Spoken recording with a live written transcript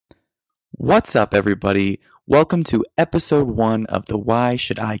What's up, everybody? Welcome to episode 1 of the Why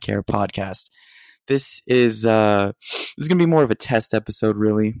Should I Care podcast. This is going to be more of a test episode,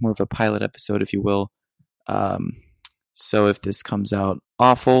 really, more of a pilot episode, if you will. So if this comes out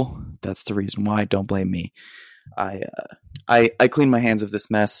awful, that's the reason why. Don't blame me. I clean my hands of this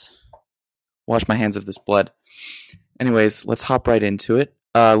mess, wash my hands of this blood. Anyways, let's hop right into it.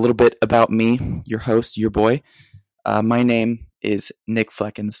 A little bit about me, your host, your boy. My name is Nick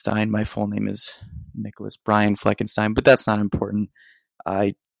Fleckenstein. My full name is Nicholas Brian Fleckenstein, but that's not important.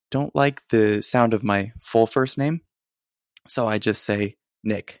 I don't like the sound of my full first name, so I just say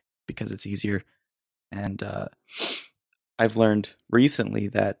Nick because it's easier. And I've learned recently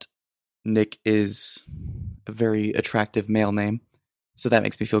that Nick is a very attractive male name, so that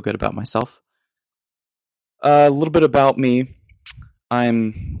makes me feel good about myself. A little bit about me.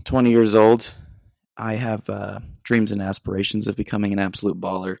 I'm 20 years old. I have dreams and aspirations of becoming an absolute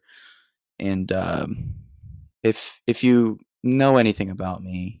baller. And if you know anything about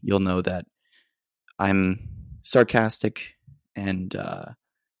me, you'll know that I'm sarcastic and I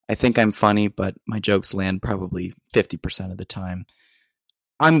think I'm funny, but my jokes land probably 50% of the time.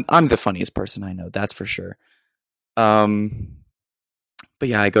 I'm the funniest person I know, that's for sure. But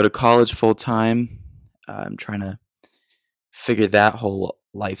yeah, I go to college full time. I'm trying to figure that whole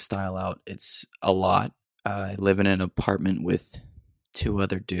lifestyle out. It's a lot. I live in an apartment with 2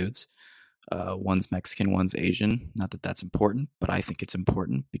 other dudes. One's Mexican, one's Asian. Not that that's important, but I think it's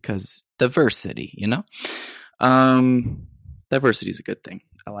important because diversity, you know? Diversity is a good thing.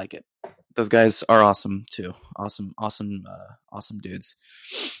 I like it. Those guys are awesome too. Awesome dudes.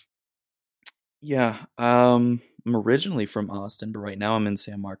 Yeah, I'm originally from Austin, but right now I'm in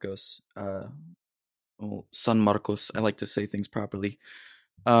San Marcos. San Marcos. I like to say things properly.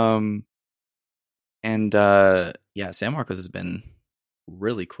 Yeah, San Marcos has been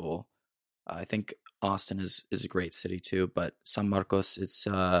really cool. I think Austin is a great city too, but San Marcos, it's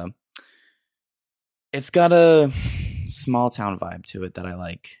got a small town vibe to it that I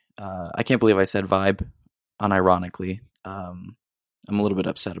like. I can't believe I said vibe unironically. I'm a little bit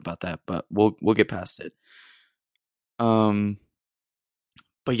upset about that, but we'll get past it.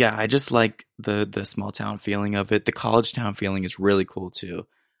 But yeah, I just like the small town feeling of it. The college town feeling is really cool too.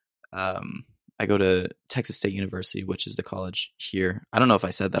 I go to Texas State University, which is the college here. I don't know if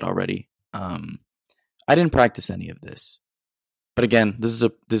I said that already. I didn't practice any of this, but again, this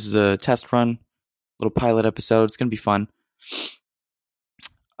is a test run, little pilot episode. It's gonna be fun.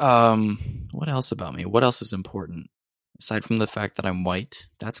 What else about me? What else is important aside from the fact that I'm white?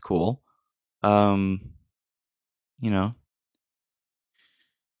 That's cool. You know.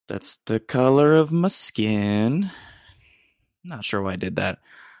 That's the color of my skin. Not sure why I did that.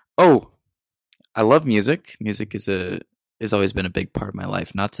 Oh, I love music. Music has always been a big part of my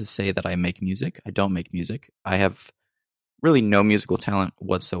life. Not to say that I make music. I don't make music. I have really no musical talent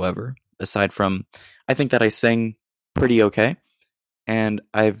whatsoever, aside from I think that I sing pretty okay. And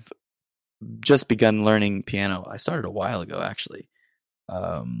I've just begun learning piano. I started a while ago, actually.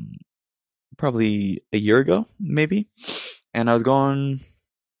 Probably a year ago, maybe. And I was going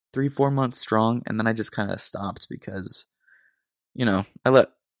 3-4 months strong, and then I just kind of stopped because, you know, I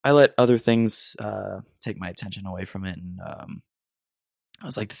let other things take my attention away from it, and I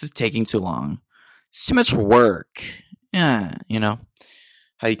was like, this is taking too long. It's too much work. Yeah, you know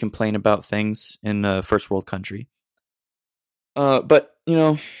how you complain about things in a first world country. But you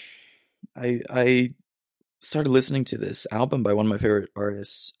know, I started listening to this album by one of my favorite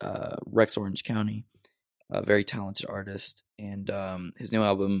artists, Rex Orange County. A very talented artist, and his new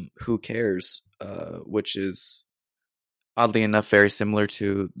album Who Cares, which is oddly enough very similar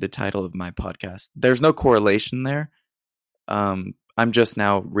to the title of my podcast. There's no correlation there. I'm just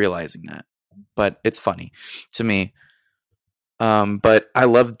now realizing that, but it's funny to me. But I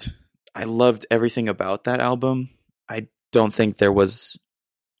loved everything about that album. I don't think there was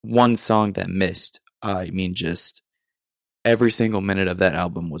one song that missed. I mean, just every single minute of that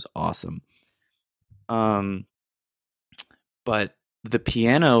album was awesome. But the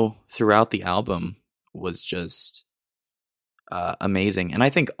piano throughout the album was just amazing, and I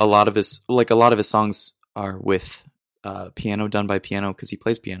think a lot of his songs are with piano, done by piano, because he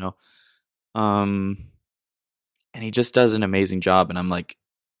plays piano. And he just does an amazing job, and I'm like,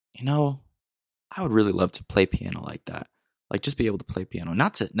 you know, I would really love to play piano like that, like just be able to play piano,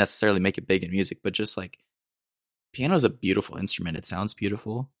 not to necessarily make it big in music, but just like piano is a beautiful instrument. It sounds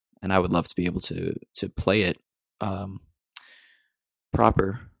beautiful, and I would love to be able to play it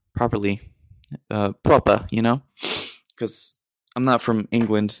properly, proper, you know, because I'm not from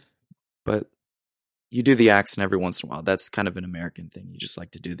England, but you do the accent every once in a while. That's kind of an American thing. You just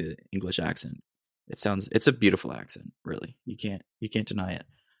like to do the English accent. It's a beautiful accent, really. You can't deny it.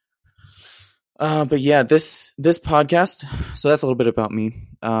 But yeah, this podcast. So that's a little bit about me.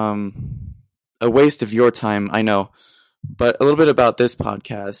 A waste of your time, I know, but a little bit about this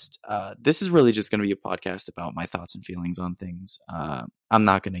podcast. This is really just going to be a podcast about my thoughts and feelings on things. I'm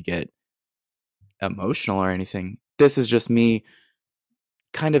not going to get emotional or anything. This is just me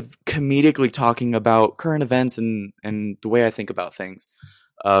kind of comedically talking about current events and the way I think about things.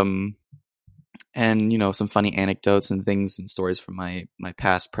 And some funny anecdotes and things and stories from my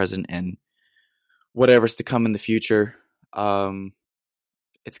past, present, and whatever's to come in the future.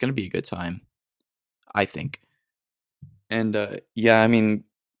 It's going to be a good time, I think. And yeah, I mean,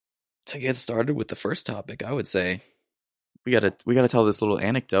 to get started with the first topic, I would say we gotta tell this little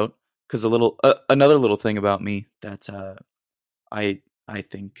anecdote, because another little thing about me that I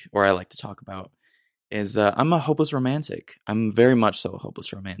think, or I like to talk about, is I'm a hopeless romantic. I'm very much so a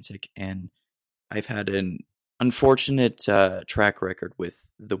hopeless romantic, and I've had an unfortunate track record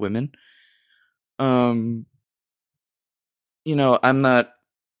with the women. I'm not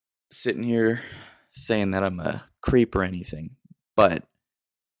sitting here saying that I'm a creep or anything, but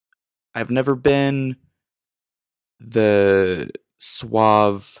I've never been the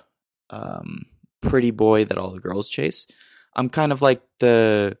suave, pretty boy that all the girls chase. I'm kind of like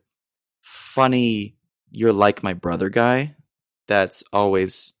the funny, you're like my brother guy that's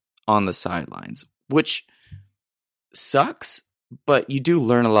always on the sidelines, which sucks, but you do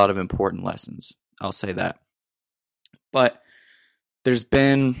learn a lot of important lessons. I'll say that. But there's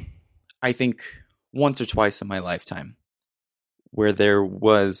been, I think, once or twice in my lifetime where there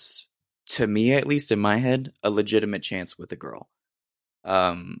was, to me at least in my head, a legitimate chance with a girl.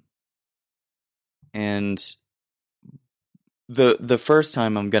 And the first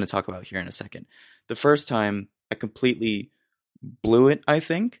time I'm going to talk about here in a second. The first time I completely blew it, I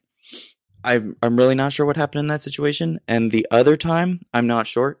think. I'm really not sure what happened in that situation. And the other time, I'm not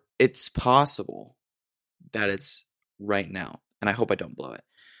sure. It's possible that it's right now. And I hope I don't blow it.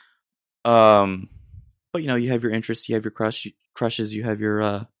 But you have your interests, you have your crushes, you have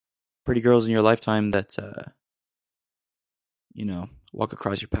your pretty girls in your lifetime that walk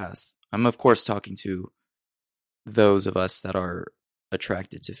across your path. I'm of course talking to those of us that are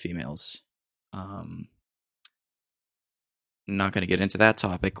attracted to females. Not going to get into that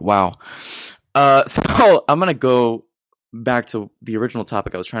topic. Wow. So I'm going to go back to the original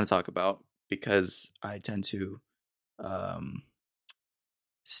topic I was trying to talk about, because I tend to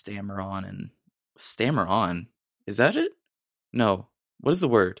stammer on. Is that it? No. What is the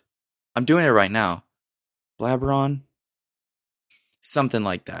word? I'm doing it right now. Blabber on? Something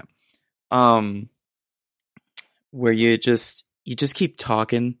like that. Where you just keep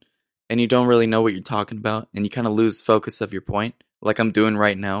talking and you don't really know what you're talking about, and you kind of lose focus of your point, like I'm doing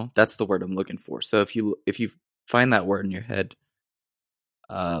right now. That's the word I'm looking for. So if you find that word in your head,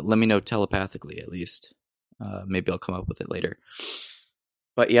 let me know telepathically at least. Maybe I'll come up with it later.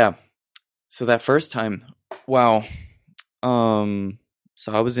 But yeah, so that first time, wow.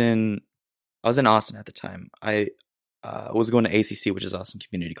 So I was in Austin at the time. I was going to ACC, which is Austin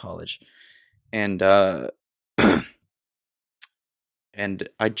Community College, and and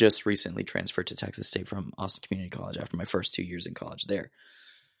I just recently transferred to Texas State from Austin Community College after my first 2 years in college there.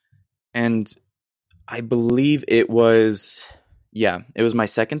 And I believe it was my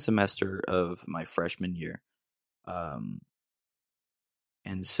second semester of my freshman year. And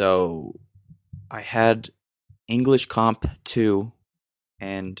so I had English Comp 2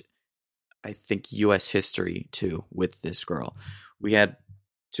 and I think US History 2 with this girl. We had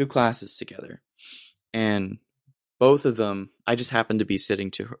 2 classes together, and both of them, I just happened to be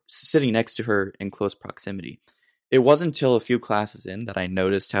sitting next to her in close proximity. It wasn't until a few classes in that I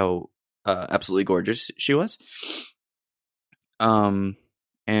noticed how absolutely gorgeous she was. And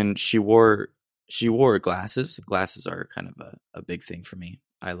she wore glasses. Glasses are kind of a big thing for me.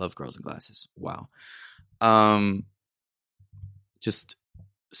 I love girls in glasses. Wow. Just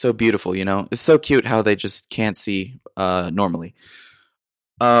so beautiful, It's so cute how they just can't see normally.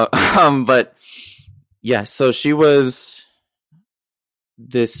 But yeah, so she was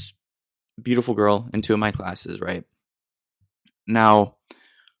this beautiful girl in 2 of my classes, right? Now,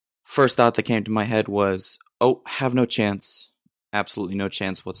 first thought that came to my head was, oh, have no chance. Absolutely no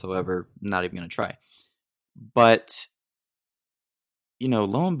chance whatsoever. Not even going to try. But,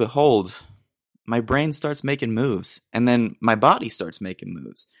 lo and behold, my brain starts making moves, and then my body starts making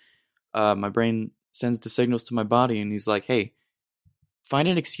moves. My brain sends the signals to my body, and he's like, hey, find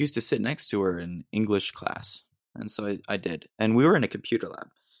an excuse to sit next to her in English class. And so I did. And we were in a computer lab.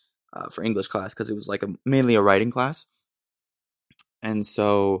 for English class because it was like mainly a writing class. And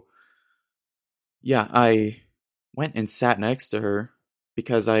so, yeah, I went and sat next to her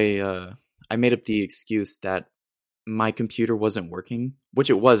because I made up the excuse that my computer wasn't working, which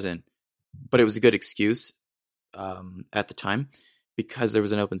it wasn't, but it was a good excuse at the time because there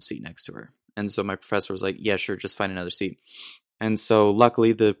was an open seat next to her. And so my professor was like, yeah, sure, just find another seat. And so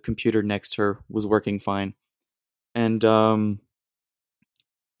luckily the computer next to her was working fine. And,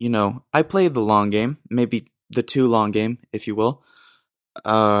 I played the long game, maybe the too long game, if you will.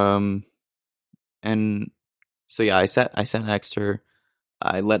 And so yeah, I sat next to her.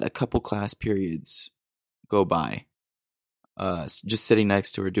 I let a couple class periods go by, just sitting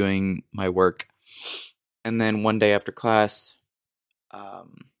next to her doing my work. And then one day after class,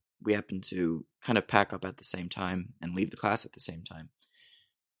 we happened to kind of pack up at the same time and leave the class at the same time.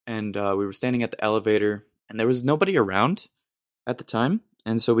 And we were standing at the elevator, and there was nobody around at the time.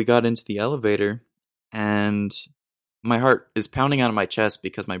 And so we got into the elevator, and my heart is pounding out of my chest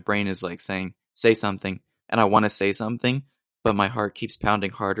because my brain is like saying, say something. And I want to say something, but my heart keeps pounding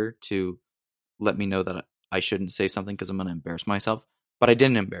harder to let me know that I shouldn't say something because I'm going to embarrass myself. But I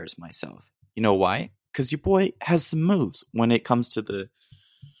didn't embarrass myself. You know why? Because your boy has some moves when it comes to the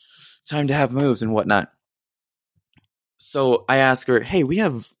time to have moves and whatnot. So I ask her, hey, we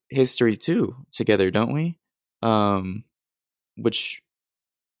have history too together, don't we? Which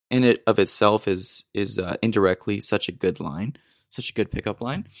in it of itself is indirectly such a good line, such a good pickup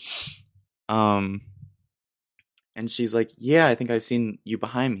line. And she's like, yeah, I think I've seen you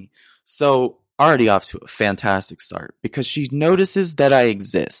behind me. So already off to a fantastic start because she notices that I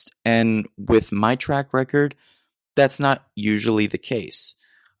exist. And with my track record, that's not usually the case.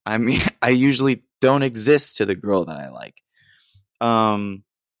 I mean, I usually don't exist to the girl that I like.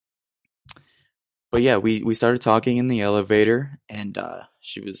 But yeah, we started talking in the elevator, and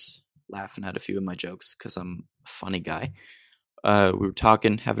she was laughing at a few of my jokes because I'm a funny guy. We were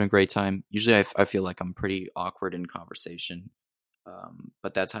talking, having a great time. Usually I feel like I'm pretty awkward in conversation,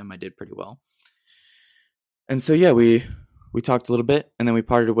 but that time I did pretty well. And so yeah, we talked a little bit, and then we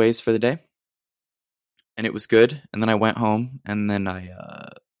parted ways for the day, and it was good. And then I went home, and then I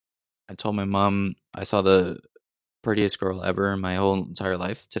told my mom I saw the prettiest girl ever in my whole entire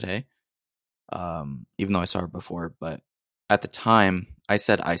life today, even though I saw her before. But at the time, I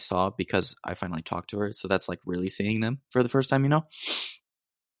said I saw because I finally talked to her, so that's like really seeing them for the first time, you know.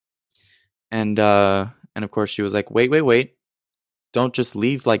 And of course, she was like, "Wait! Don't just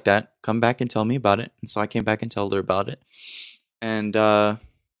leave like that. Come back and tell me about it." And so I came back and told her about it, and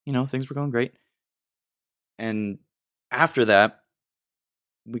things were going great. And after that,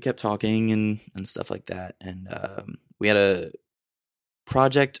 we kept talking and stuff like that, and we had a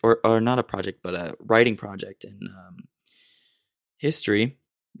project, or not a project, but a writing project in history.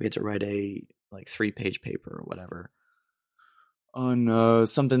 We had to write a 3-page paper or whatever on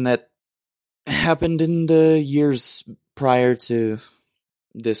something that happened in the years prior to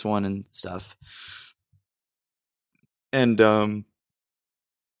this one and stuff. And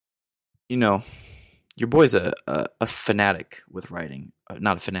your boy's a fanatic with writing.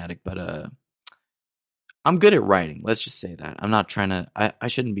 Not a fanatic, but I'm good at writing. Let's just say that. I'm not trying to. I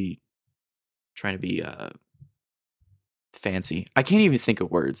shouldn't be trying to be fancy. I can't even think of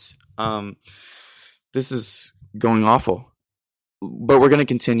words. This is going awful. But we're going to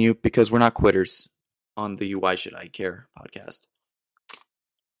continue because we're not quitters on the Why Should I Care podcast.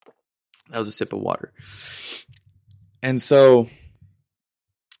 That was a sip of water. And so,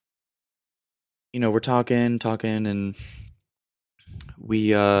 we're talking, and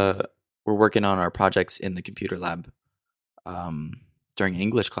we're working on our projects in the computer lab during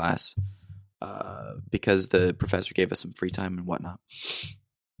English class because the professor gave us some free time and whatnot.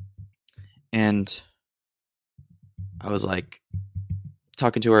 And I was like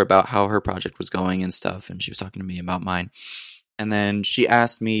talking to her about how her project was going and stuff, and she was talking to me about mine. And then she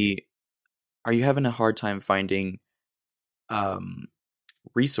asked me, are you having a hard time finding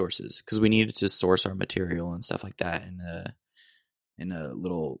resources? Because we needed to source our material and stuff like that in a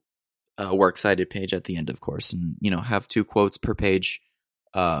little works cited page at the end, of course, and have 2 quotes per page.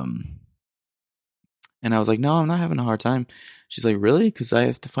 And I was like, no, I'm not having a hard time. She's like, really? Because I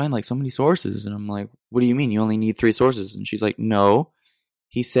have to find so many sources. And I'm like, what do you mean? You only need 3 sources? And she's like, no.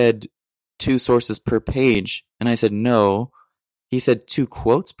 He said 2 sources per page. And I said, no. He said 2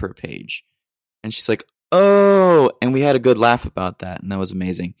 quotes per page. And she's like, oh. And we had a good laugh about that. And that was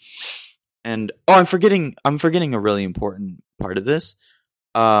amazing. And I'm forgetting a really important part of this.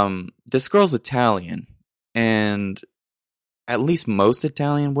 This girl's Italian. And at least most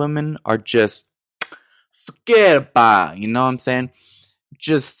Italian women are just forget about it, you know what I'm saying?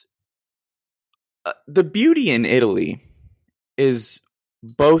 Just the beauty in Italy is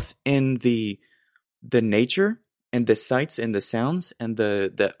both in the nature and the sights and the sounds and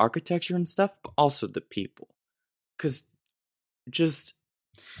the architecture and stuff, but also the people. Because just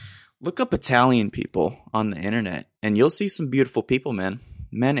look up Italian people on the internet, and you'll see some beautiful people, man,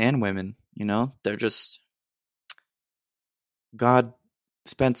 men and women. You know, they're just God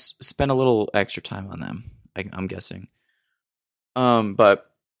spent a little extra time on them. I'm guessing. But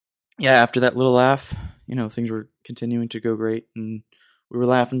yeah, after that little laugh, you know, things were continuing to go great, and we were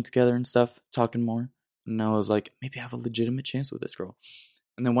laughing together and stuff, talking more. And I was like, maybe I have a legitimate chance with this girl.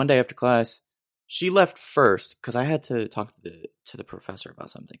 And then one day after class, she left first because I had to talk to the professor about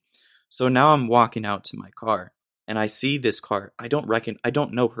something. So now I'm walking out to my car, and I see this car. I don't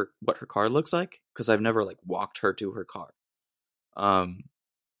know what her car looks like because I've never like walked her to her car.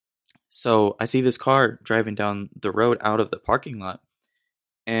 So I see this car driving down the road out of the parking lot,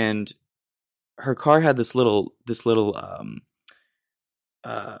 and her car had this little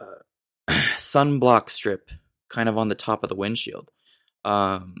sunblock strip kind of on the top of the windshield,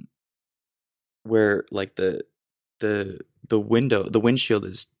 where like the windshield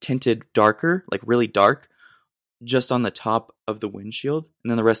is tinted darker, like really dark, just on the top of the windshield, and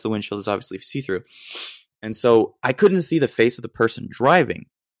then the rest of the windshield is obviously see-through. And so I couldn't see the face of the person driving,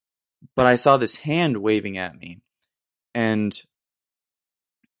 but I saw this hand waving at me, and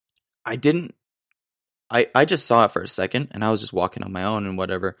I just saw it for a second, and I was just walking on my own and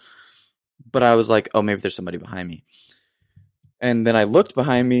whatever. But I was like, oh, maybe there's somebody behind me. And then I looked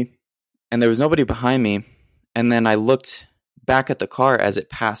behind me, and there was nobody behind me. And then I looked back at the car as it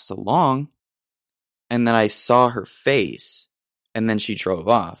passed along, and then I saw her face, and then she drove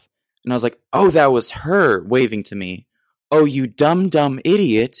off. And I was like, oh, that was her waving to me. Oh, you dumb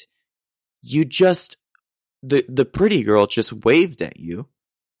idiot. You just, the pretty girl just waved at you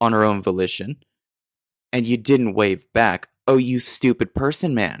on her own volition, and you didn't wave back. Oh, you stupid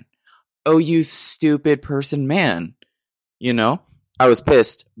person, man. Oh, you stupid person, man. You know, I was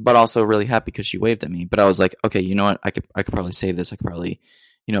pissed, but also really happy because she waved at me. But I was like, okay, you know what? I could probably save this. I could probably,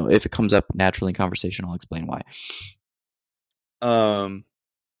 you know, if it comes up naturally in conversation, I'll explain why.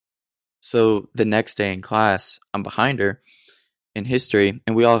 So the next day in class, I'm behind her in history,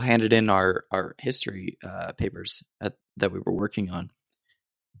 and we all handed in our history papers that we were working on.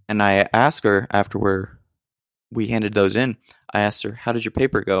 And I asked her after we handed those in, I asked her, how did your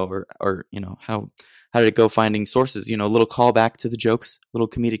paper go? Or you know, how did it go finding sources? You know, a little callback to the jokes, little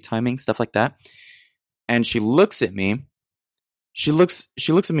comedic timing, stuff like that. And she looks at me. She looks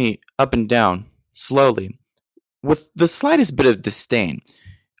at me up and down, slowly, with the slightest bit of disdain.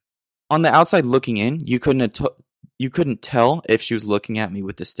 On the outside looking in, you couldn't tell if she was looking at me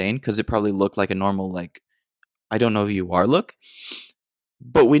with disdain, because it probably looked like a normal, like, I don't know who you are look.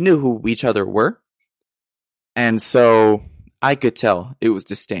 But we knew who each other were. And so I could tell it was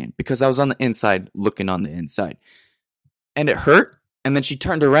disdain because I was on the inside looking on the inside. And it hurt. And then she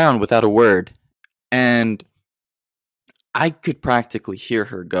turned around without a word. And I could practically hear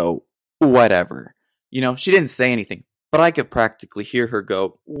her go, whatever. You know, she didn't say anything, but I could practically hear her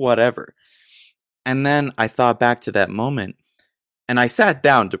go, whatever. And then I thought back to that moment, and I sat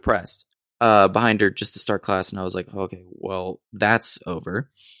down depressed behind her just to start class. And I was like, okay, well, that's over.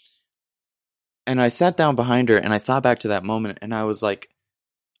 And I sat down behind her, and I thought back to that moment, and I was like,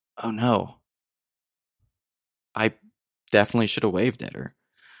 oh no, I definitely should have waved at her.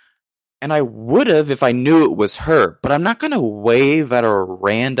 And I would have if I knew it was her, but I'm not going to wave at a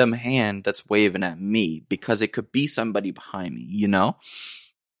random hand that's waving at me because it could be somebody behind me, you know?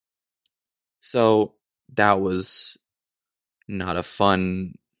 So that was not a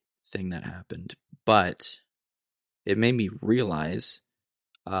fun thing that happened, but it made me realize,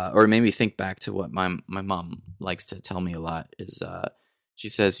 or it made me think back to what my mom likes to tell me a lot is, she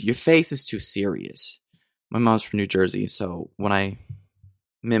says, your face is too serious. My mom's from New Jersey, so when I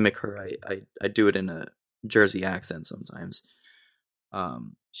mimic her, I do it in a Jersey accent sometimes.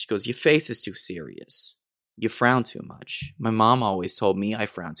 She goes, your face is too serious. You frown too much. My mom always told me I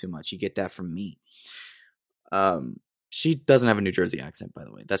frown too much. You get that from me. She doesn't have a New Jersey accent, by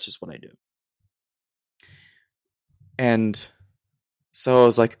the way. That's just what I do. And so I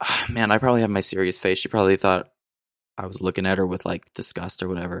was like, oh, man, I probably have my serious face. She probably thought I was looking at her with like disgust or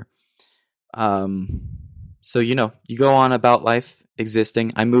whatever. So, you know, you go on about life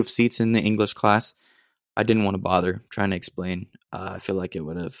existing. I moved seats in the English class. I didn't want to bother trying to explain. I feel like it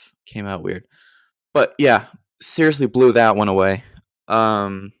would have came out weird. But yeah, seriously blew that one away.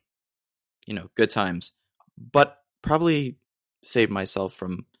 You know, good times. But probably saved myself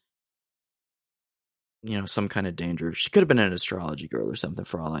from, you know, some kind of danger. She could have been an astrology girl or something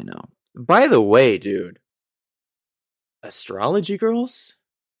for all I know. By the way, dude, astrology girls?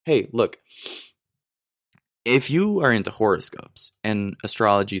 Hey, look, if you are into horoscopes and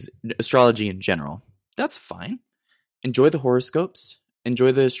astrology in general, that's fine. Enjoy the horoscopes,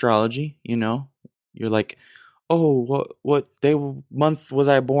 enjoy the astrology, you know. You're like, "Oh, what day month was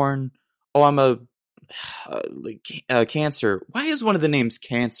I born? Oh, I'm a Cancer. Why is one of the names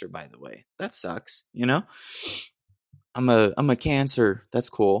Cancer, by the way? That sucks, you know? I'm a Cancer. That's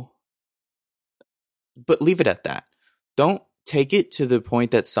cool. But leave it at that. Don't take it to the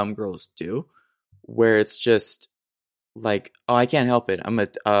point that some girls do, where it's just like, oh, I can't help it. I'm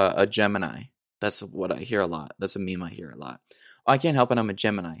a Gemini. That's what I hear a lot. That's a meme I hear a lot. Oh, I can't help it. I'm a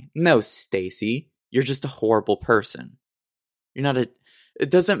Gemini. No, Stacy, you're just a horrible person. You're not a. It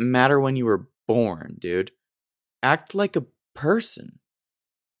doesn't matter when you were born, dude. Act like a person.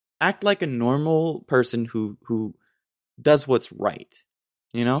 Act like a normal person who does what's right.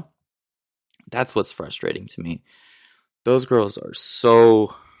 You know? That's what's frustrating to me. Those girls are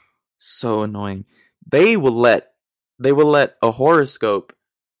so annoying. They will let a horoscope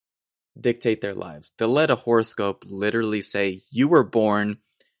dictate their lives. They'll let a horoscope literally say you were born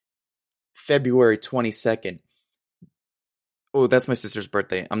February 22nd. Oh, that's my sister's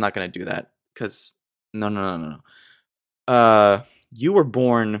birthday. I'm not going to do that cuz no. You were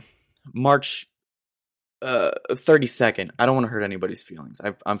born March 32nd. I don't want to hurt anybody's feelings.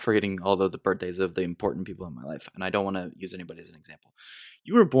 I'm forgetting all of the birthdays of the important people in my life, and I don't want to use anybody as an example.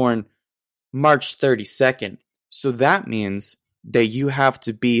 You were born March 32nd, so that means that you have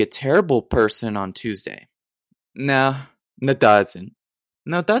to be a terrible person on Tuesday. No, it doesn't.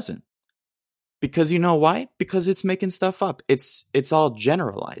 No, it doesn't. Because you know why? Because it's making stuff up. It's all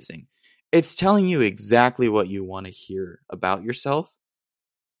generalizing. It's telling you exactly what you want to hear about yourself,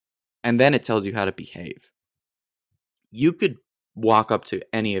 and then it tells you how to behave. You could walk up to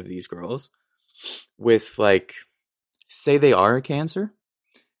any of these girls with, like, say they are a Cancer,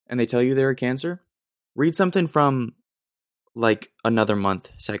 and they tell you they're a Cancer. Read something from, like, another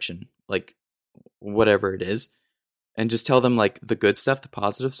month section, like, whatever it is, and just tell them, like, the good stuff, the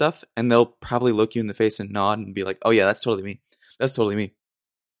positive stuff, and they'll probably look you in the face and nod and be like, oh yeah, that's totally me. That's totally me.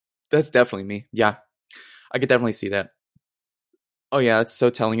 That's definitely me. Yeah, I could definitely see that. Oh yeah, that's so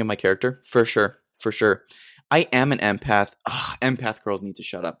telling of my character. For sure. For sure. I am an empath. Ugh, empath girls need to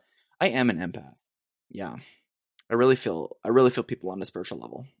shut up. I am an empath. Yeah. I really feel people on a spiritual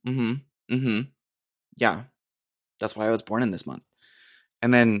level. Yeah. That's why I was born in this month.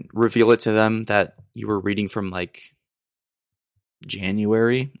 And then reveal it to them that you were reading from, like,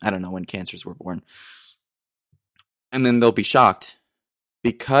 January. I don't know when Cancers were born. And then they'll be shocked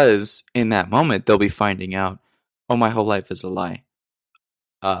because in that moment they'll be finding out, oh, my whole life is a lie.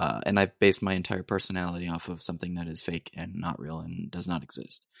 And I've based my entire personality off of something that is fake and not real and does not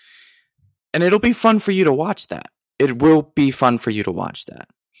exist. And it'll be fun for you to watch that. It will be fun for you to watch that.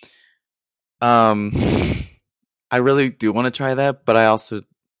 I really do want to try that, but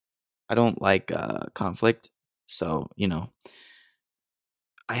I don't like conflict. So, you know,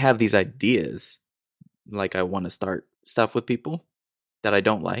 I have these ideas, like I want to start stuff with people that I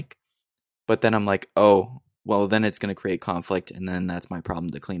don't like, but then I'm like, oh, well, then it's going to create conflict, and then that's my problem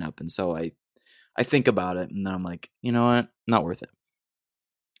to clean up. And so I think about it, and then I'm like, you know what? Not worth it.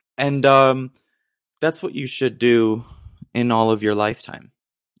 And that's what you should do in all of your lifetime,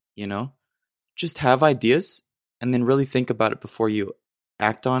 you know? Just have ideas and then really think about it before you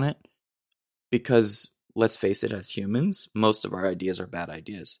act on it, because let's face it, as humans, most of our ideas are bad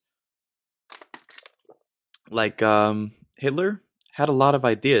ideas. Like Hitler had a lot of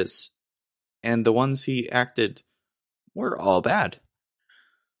ideas, and the ones he acted were all bad.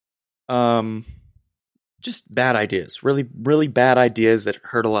 Just bad ideas. Really, really bad ideas that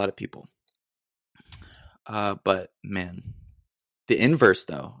hurt a lot of people. But man, the inverse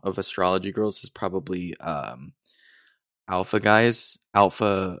though of astrology girls is probably alpha guys,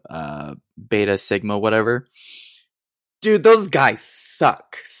 alpha, beta, sigma, whatever. Dude, those guys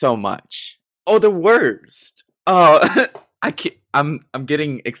suck so much. Oh, the worst. Oh, I can't. I'm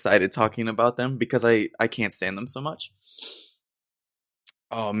getting excited talking about them because I can't stand them so much.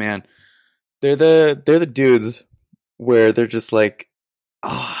 Oh man, they're the dudes where they're just like,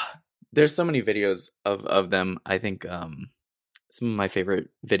 there's so many videos of them. I think some of my favorite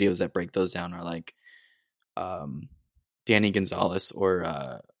videos that break those down are like Danny Gonzalez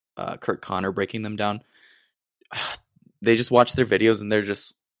or Kurt Connor breaking them down. They just watch their videos and they're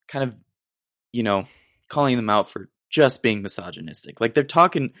just kind of, you know, calling them out for just being misogynistic. Like they're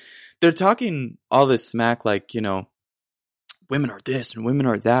talking all this smack, like, you know, women are this and women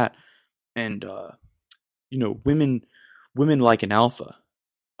are that, and you know, women like an alpha.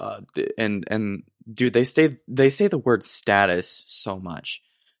 And dude, they say the word status so much.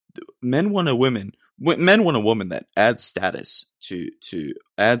 Men want a woman that adds status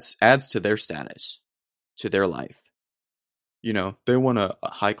adds to their status, to their life. You know, they want a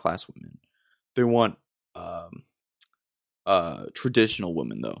high class woman. They want traditional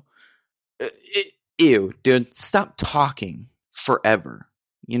woman though. Ew, dude, stop talking forever.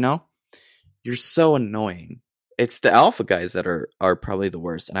 You know, you're so annoying. It's the alpha guys that are probably the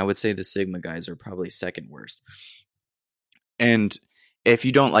worst, and I would say the sigma guys are probably second worst. And if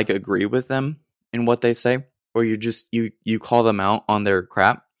you don't like agree with them in what they say, or you just you call them out on their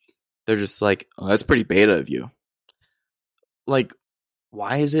crap, they're just like, oh, that's pretty beta of you. Like,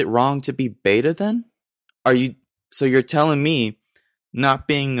 why is it wrong to be beta then? So you're telling me not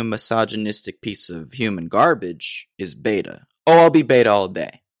being a misogynistic piece of human garbage is beta? Oh, I'll be beta all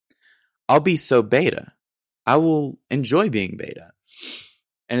day. I'll be so beta. I will enjoy being beta.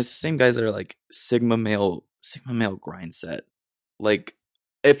 And it's the same guys that are like sigma male grind set. Like,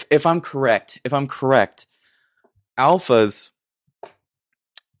 if I'm correct, alphas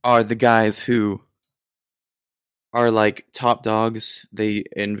are the guys who are like top dogs. They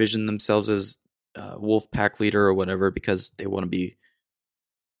envision themselves as wolf pack leader or whatever because they want to be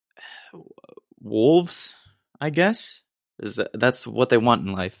wolves, I guess. That's what they want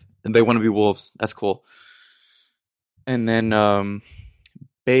in life. And they want to be wolves. That's cool. And then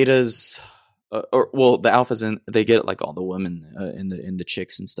betas, the alphas, they get like all the women in the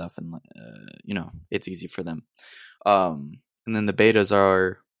chicks and stuff, and you know, it's easy for them. And then the betas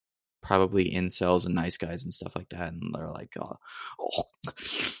are probably incels and nice guys and stuff like that, and they're like,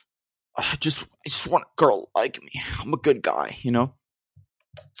 I just want a girl like me. I'm a good guy, you know.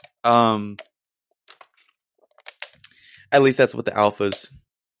 At least that's what the alphas.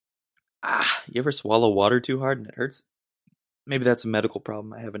 You ever swallow water too hard and it hurts? Maybe that's a medical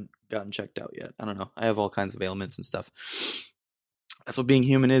problem. I haven't gotten checked out yet. I don't know. I have all kinds of ailments and stuff. That's what being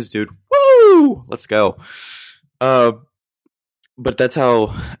human is, dude. Woo! Let's go. But that's how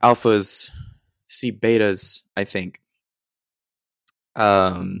alphas see betas, I think.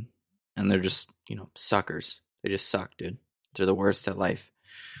 And they're just, you know, suckers. They just suck, dude. They're the worst at life.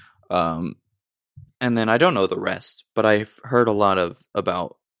 And then I don't know the rest, but I've heard a lot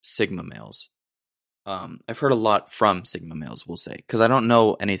about sigma males. I've heard a lot from sigma males, we'll say, because I don't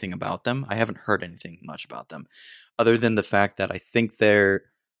know anything about them. I haven't heard anything much about them, other than the fact that I think their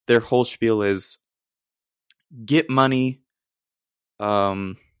whole spiel is get money,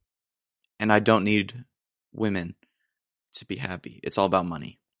 and I don't need women to be happy. It's all about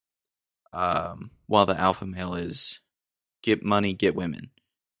money. While the alpha male is get money, get women.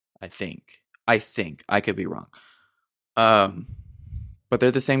 I think I could be wrong. But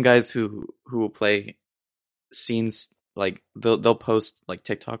they're the same guys who will play scenes, like they'll post like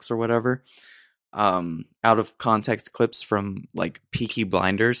TikToks or whatever, out of context clips from like Peaky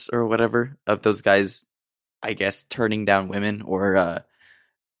Blinders or whatever, of those guys, I guess, turning down women or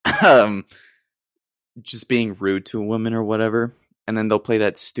just being rude to a woman or whatever, and then they'll play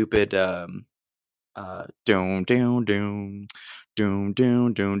that stupid doom doom doom doom doom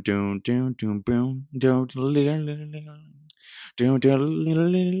doom doom doom doom doom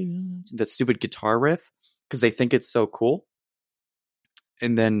doom, that stupid guitar riff, because they think it's so cool.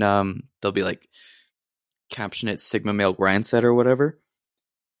 And then they'll be like, caption it Sigma Male Grind Set or whatever.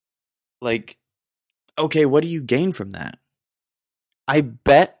 Like, okay, what do you gain from that? I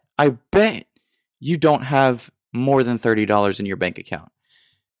bet you don't have more than $30 in your bank account,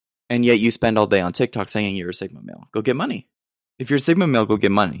 and yet you spend all day on TikTok saying you're a Sigma Male. Go get money. If you're a Sigma Male, go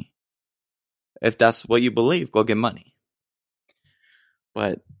get money. If that's what you believe, go get money.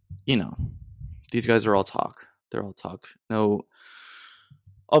 But, you know, these guys are all talk. They're all talk. No,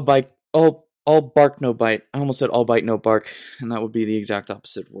 all bark, no bite. I almost said all bite, no bark, and that would be the exact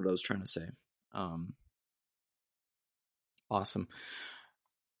opposite of what I was trying to say. Awesome.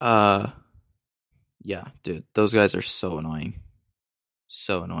 Yeah, dude, those guys are so annoying.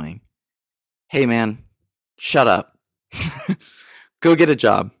 So annoying. Hey, man, shut up. Go get a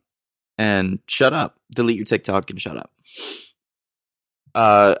job and shut up. Delete your TikTok and shut up.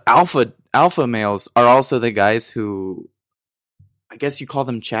 Alpha males are also the guys who, I guess you call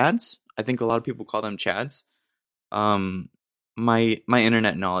them Chads. I think a lot of people call them Chads. My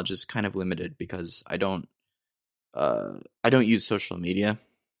internet knowledge is kind of limited because I don't use social media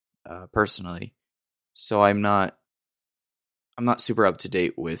personally, so I'm not super up to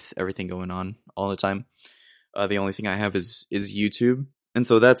date with everything going on all the time. The only thing I have is YouTube, and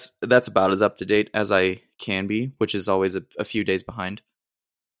so that's about as up to date as I can be, which is always a few days behind.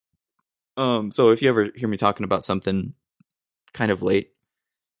 So if you ever hear me talking about something kind of late,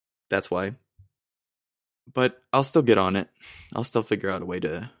 That's why. But I'll still get on it. I'll still figure out a way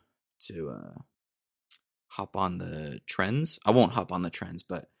to hop on the trends. I won't hop on the trends,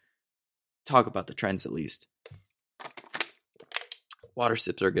 but talk about the trends at least. Water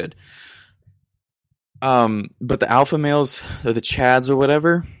sips are good. But the alpha males, or the chads or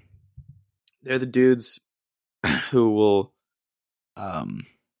whatever, they're the dudes who will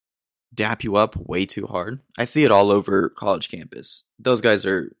dap you up way too hard. I see it all over college campus. Those guys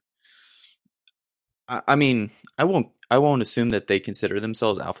are, I mean, I won't assume that they consider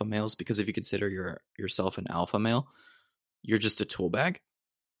themselves alpha males, because if you consider yourself an alpha male, you're just a tool bag.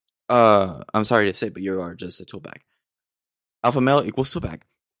 I'm sorry to say, but you are just a tool bag. Alpha male equals tool bag.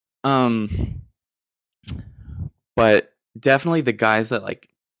 But definitely the guys that like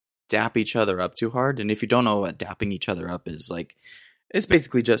dap each other up too hard. And if you don't know what dapping each other up is, like, it's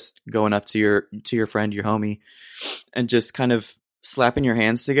basically just going up to your friend, your homie, and just kind of slapping your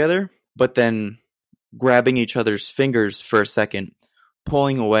hands together, but then grabbing each other's fingers for a second,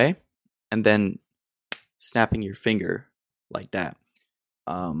 pulling away, and then snapping your finger like that.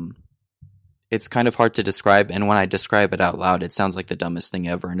 It's kind of hard to describe, and when I describe it out loud, it sounds like the dumbest thing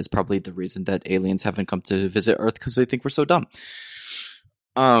ever, and it's probably the reason that aliens haven't come to visit Earth, because they think we're so dumb.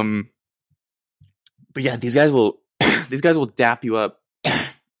 But yeah, these guys will dap you up.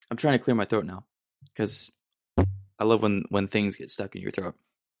 I'm trying to clear my throat now, because I love when things get stuck in your throat.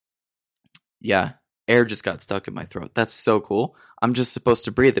 Yeah, air just got stuck in my throat. That's so cool. I'm just supposed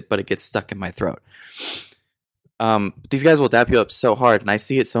to breathe it, but it gets stuck in my throat. These guys will dap you up so hard, and I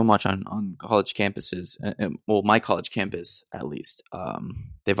see it so much on college campuses. Well, my college campus, at least.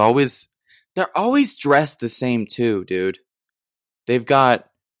 They're always dressed the same too, dude. They've got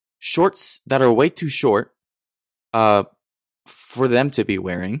shorts that are way too short, for them to be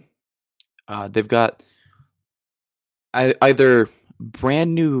wearing. They've got either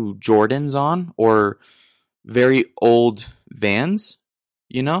brand new Jordans on or very old Vans,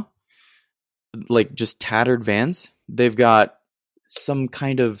 like just tattered Vans. They've got some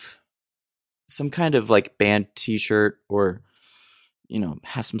kind of like band t-shirt, or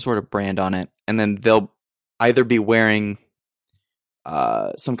has some sort of brand on it, and then they'll either be wearing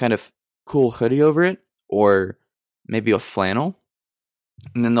some kind of cool hoodie over it, or maybe a flannel,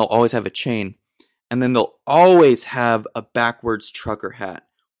 and then they'll always have a chain, and then they'll always have a backwards trucker hat,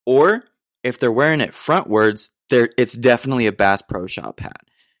 or if they're wearing it frontwards, it's definitely a Bass Pro Shop hat.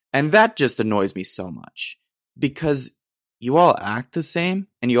 And that just annoys me so much, because you all act the same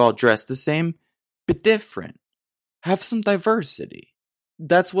and you all dress the same, but different. Have some diversity.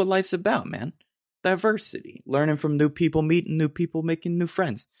 That's what life's about, man. Diversity. Learning from new people, meeting new people, making new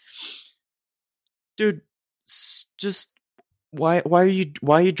friends. Dude, just why do you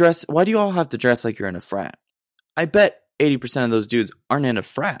all have to dress like you're in a frat? I bet 80% of those dudes aren't in a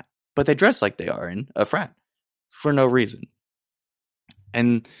frat, but they dress like they are in a frat for no reason.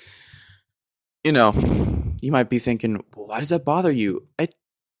 And, you might be thinking, well, why does that bother you?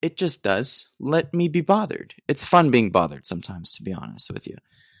 It just does. Let me be bothered. It's fun being bothered sometimes, to be honest with you.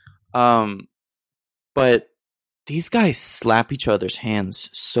 But these guys slap each other's hands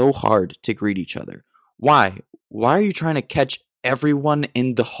so hard to greet each other. Why? Why are you trying to catch everyone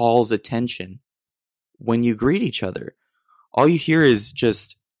in the hall's attention when you greet each other? All you hear is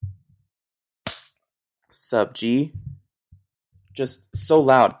just, "Sup, G?" Just so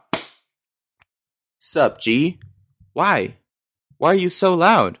loud. "Sup, G?" Why? Why are you so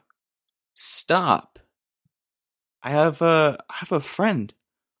loud? Stop. I have a friend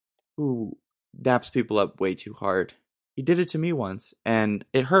who daps people up way too hard. He did it to me once, and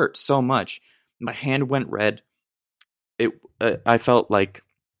it hurt so much. My hand went red. I felt like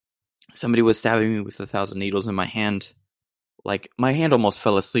somebody was stabbing me with 1,000 needles in my hand. Like, my hand almost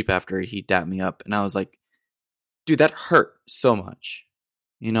fell asleep after he dapped me up, and I was like, dude, that hurt so much,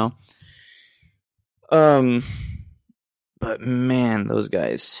 But man, those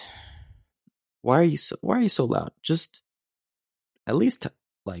guys, why are you so loud? Just at least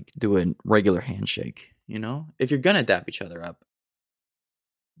like do a regular handshake, If you're gonna dap each other up,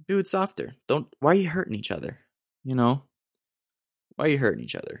 do it softer. Why are you hurting each other? Why are you hurting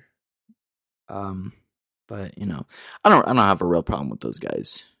each other? But I don't have a real problem with those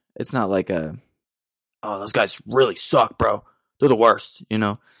guys. It's not like oh, those guys really suck, bro. They're the worst,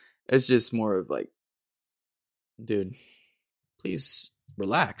 It's just more of like, dude, please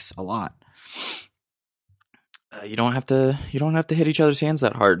relax a lot. You don't have to hit each other's hands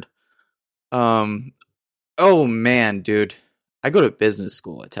that hard. Oh man, dude. I go to business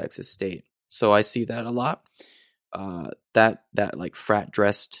school at Texas State, so I see that a lot. That like frat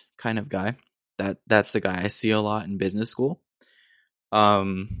dressed kind of guy. That's the guy I see a lot in business school.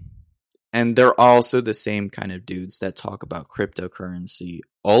 And they're also the same kind of dudes that talk about cryptocurrency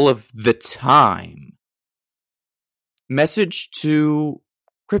all of the time. Message to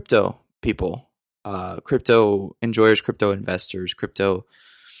crypto people, crypto enjoyers, crypto investors, crypto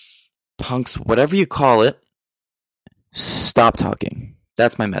punks, whatever you call it. Stop talking.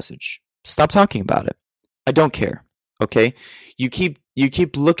 That's my message. Stop talking about it. I don't care. Okay? You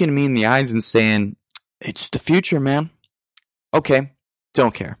keep looking me in the eyes and saying, it's the future, man. Okay.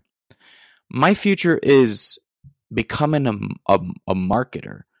 Don't care. My future is becoming a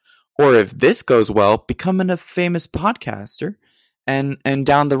marketer. Or if this goes well, becoming a famous podcaster, and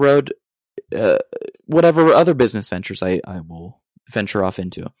down the road, whatever other business ventures I will venture off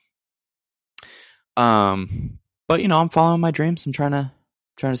into. But I'm following my dreams. I'm trying to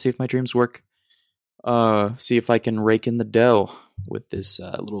see if my dreams work. See if I can rake in the dough with this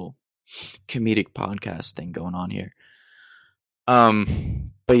little comedic podcast thing going on here.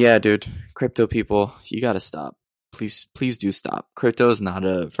 But yeah, dude, crypto people, you gotta stop. Please do stop. Crypto is not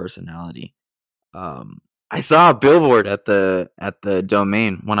a personality. I saw a billboard at the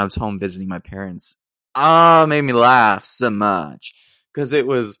domain when I was home visiting my parents. It made me laugh so much because it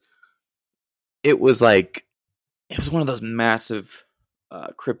was one of those massive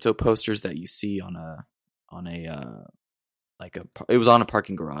crypto posters that you see on a it was on a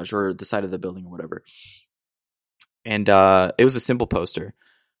parking garage or the side of the building or whatever. And it was a simple poster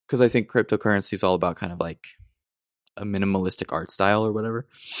because I think cryptocurrency is all about kind of like a minimalistic art style or whatever.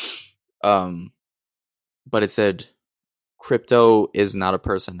 But it said, crypto is not a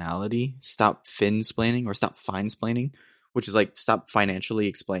personality. Stop finsplaining or stop finesplaining, which is like stop financially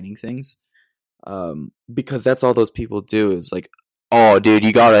explaining things. Because that's all those people do is like, oh, dude,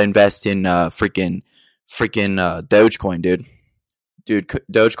 you gotta invest in freaking Dogecoin, dude.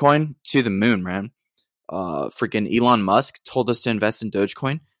 Dogecoin to the moon, man. Freaking Elon Musk told us to invest in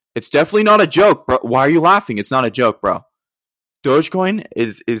Dogecoin. It's definitely not a joke, bro. Why are you laughing? It's not a joke, bro. Dogecoin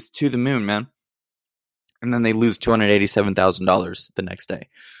is to the moon, man. And then they lose $287,000 the next day,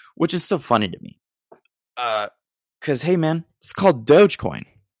 which is so funny to me. Cause hey, man, it's called Dogecoin.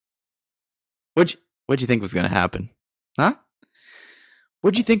 What'd you think was gonna happen? Huh?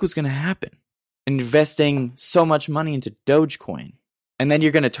 What'd you think was gonna happen? Investing so much money into Dogecoin. And then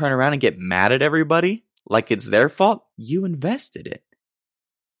you're gonna turn around and get mad at everybody like it's their fault? You invested it.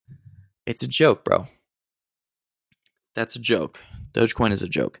 It's a joke, bro. That's a joke. Dogecoin is a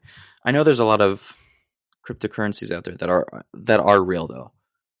joke. I know there's a lot of cryptocurrencies out there that are real though.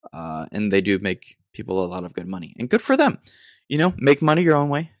 And they do make people a lot of good money. And good for them. Make money your own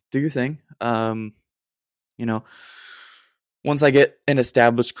way. Do your thing. Once I get an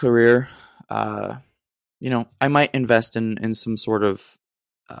established career, I might invest in some sort of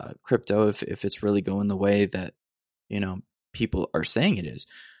crypto if it's really going the way that, people are saying it is.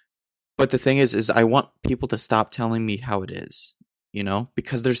 But the thing is I want people to stop telling me how it is,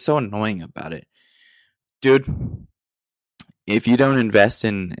 because they're so annoying about it. Dude, if you don't invest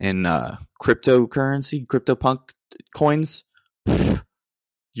in cryptocurrency, CryptoPunk coins,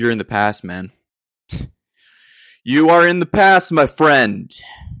 you're in the past, man. You are in the past, my friend.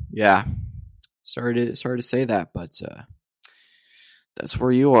 Yeah. Sorry to say that, but that's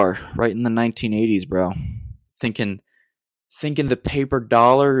where you are, right in the 1980s, bro. Thinking the paper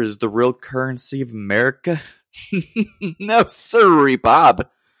dollar is the real currency of America? No, sorry, Bob.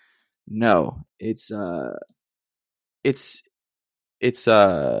 No, it's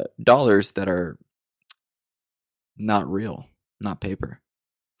dollars that are not real, not paper.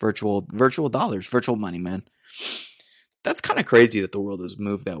 Virtual dollars, virtual money, man. That's kind of crazy that the world has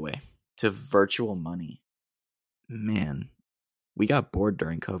moved that way to virtual money. Man, we got bored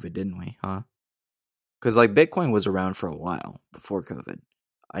during COVID, didn't we? Huh? Because like Bitcoin was around for a while before COVID.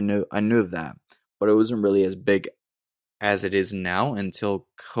 I knew of that, but it wasn't really as big as it is now until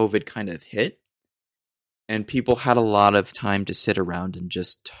COVID kind of hit, and people had a lot of time to sit around and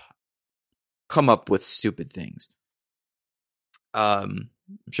just come up with stupid things. I'm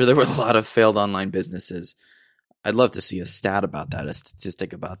sure there were a lot of failed online businesses. I'd love to see a stat about that, a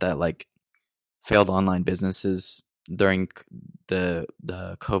statistic about that, like failed online businesses during the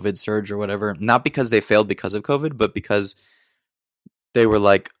COVID surge or whatever. Not because they failed because of COVID, but because they were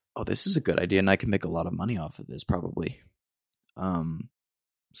like, oh, this is a good idea and I can make a lot of money off of this probably. So I'm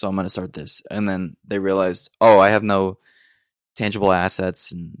going to start this. And then they realized, oh, I have no tangible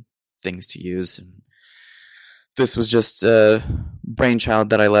assets and things to use. And this was just a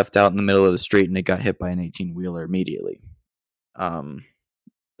brainchild that I left out in the middle of the street and it got hit by an 18-wheeler immediately. That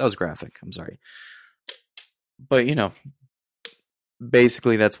was graphic. I'm sorry. But,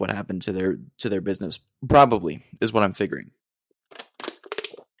 basically that's what happened to their business. Probably is what I'm figuring.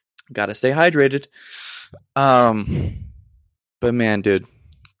 Gotta stay hydrated. But man, dude,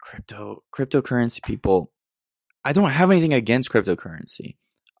 cryptocurrency people, I don't have anything against cryptocurrency.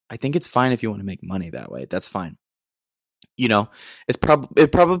 I think it's fine if you want to make money that way. That's fine. You know, it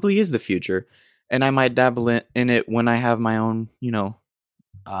probably is the future, and I might dabble in it when I have my own,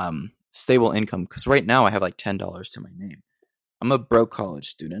 stable income. Because right now I have like $10 to my name. I'm a broke college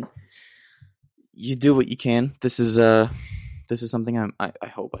student. You do what you can. This is something I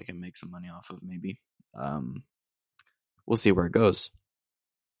hope I can make some money off of. Maybe. We'll see where it goes.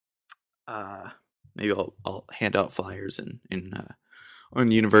 Maybe I'll hand out flyers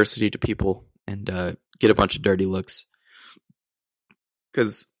on university to people and get a bunch of dirty looks.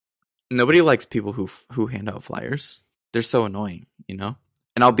 Because nobody likes people who hand out flyers. They're so annoying, And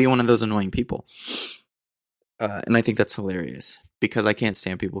I'll be one of those annoying people. And I think that's hilarious because I can't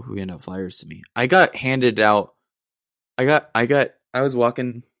stand people who hand out flyers to me. I got handed out. I was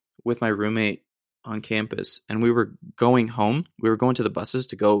walking with my roommate on campus, and we were going home. We were going to the buses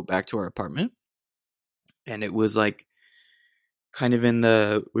to go back to our apartment, and it was like kind of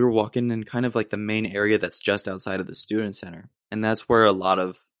we were walking in kind of like the main area that's just outside of the student center, and that's where a lot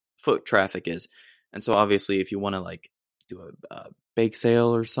of foot traffic is. And so obviously if you want to like do a bake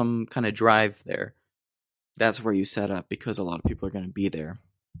sale or some kind of drive there, that's where you set up because a lot of people are going to be there,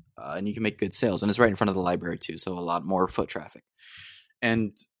 and you can make good sales. And it's right in front of the library too, so a lot more foot traffic.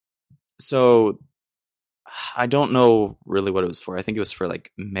 And so I don't know really what it was for. I think it was for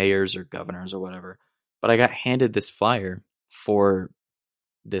like mayors or governors or whatever. But I got handed this flyer for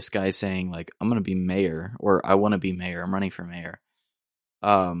this guy saying like, I'm going to be mayor, or I want to be mayor. I'm running for mayor.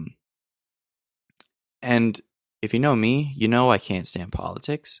 And if you know me, you know I can't stand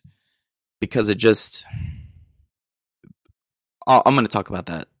politics because it just... I'm going to talk about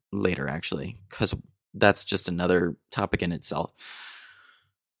that later, actually, because that's just another topic in itself.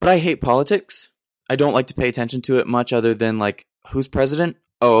 But I hate politics. I don't like to pay attention to it much other than like, who's president?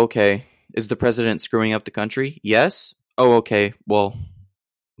 Oh, okay. Is the president screwing up the country? Yes. Oh, okay. Well,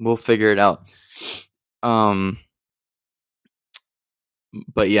 we'll figure it out. But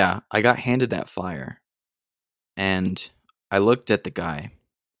yeah, I got handed that flyer and I looked at the guy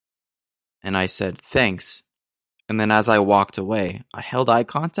and I said, thanks. And then as I walked away, I held eye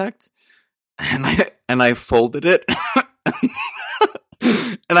contact and I folded it.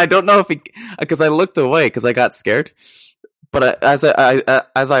 And I don't know if because I looked away because I got scared. But as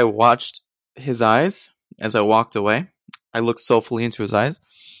I watched his eyes, as I walked away, I looked soulfully into his eyes.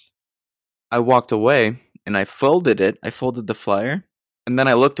 I walked away and I folded it. I folded the flyer. And then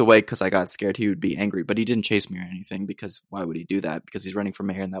I looked away because I got scared he would be angry. But he didn't chase me or anything because why would he do that? Because he's running for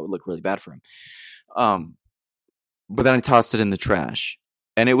mayor and that would look really bad for him. But then I tossed it in the trash.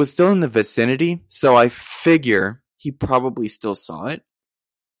 And it was still in the vicinity. So I figure he probably still saw it.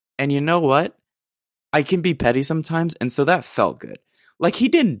 And you know what? I can be petty sometimes. And so that felt good. Like he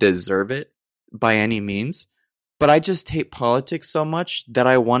didn't deserve it by any means. But I just hate politics so much that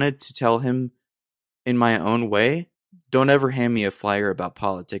I wanted to tell him in my own way, don't ever hand me a flyer about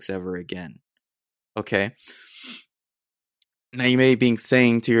politics ever again. Okay? Now you may be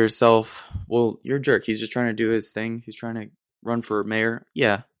saying to yourself, well, you're a jerk. He's just trying to do his thing. He's trying to run for mayor.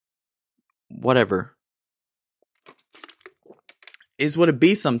 Yeah. Whatever. Is what it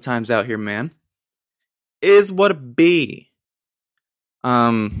be sometimes out here, man. Is what it be.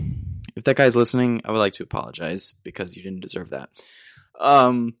 If that guy's listening, I would like to apologize because you didn't deserve that.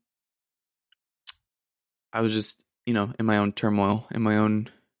 I was just, in my own turmoil, in my own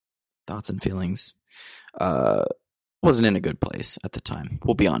thoughts and feelings. Wasn't in a good place at the time.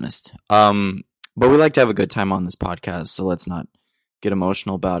 We'll be honest. But we like to have a good time on this podcast, so let's not get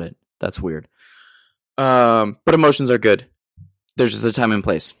emotional about it. That's weird. But emotions are good. There's just a time and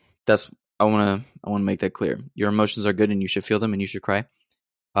place. I want to make that clear. Your emotions are good and you should feel them and you should cry.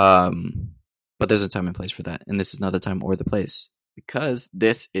 But there's a time and place for that. And this is not the time or the place because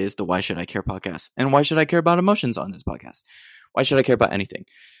this is the Why Should I Care podcast. And why should I care about emotions on this podcast? Why should I care about anything?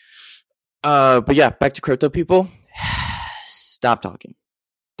 But yeah, back to crypto people. Stop talking.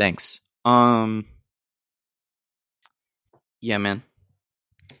 Thanks. Yeah, man.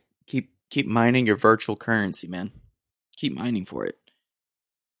 Keep mining your virtual currency, man. Keep mining for it.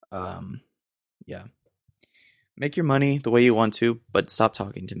 Yeah. Make your money the way you want to, but stop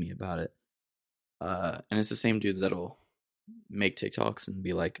talking to me about it. And it's the same dudes that'll make TikToks and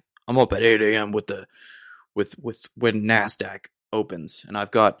be like, I'm up at 8 a.m. with when NASDAQ opens, and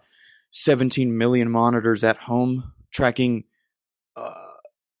I've got 17 million monitors at home tracking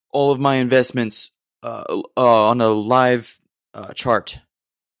all of my investments on a live chart.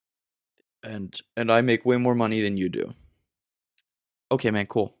 And I make way more money than you do. Okay, man,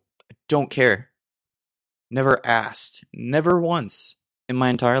 cool. don't care. Never asked. Never once in my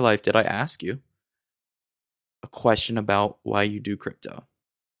entire life did I ask you a question about why you do crypto.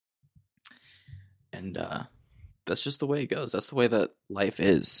 And that's just the way it goes. That's the way that life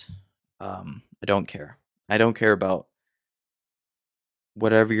is. I don't care. I don't care about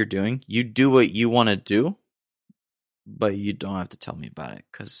whatever you're doing. You do what you want to do, but you don't have to tell me about it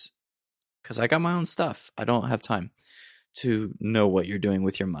because I got my own stuff. I don't have time to know what you're doing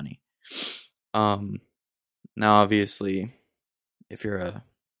with your money. Now, obviously, if you're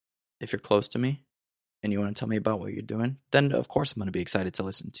close to me and you want to tell me about what you're doing, then of course I'm going to be excited to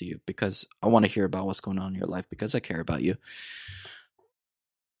listen to you because I want to hear about what's going on in your life because I care about you.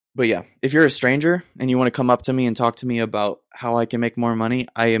 But yeah, if you're a stranger and you want to come up to me and talk to me about how I can make more money,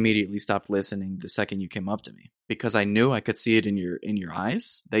 I immediately stopped listening the second you came up to me because I knew I could see it in your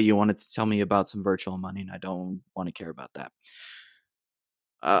eyes that you wanted to tell me about some virtual money, and I don't want to care about that.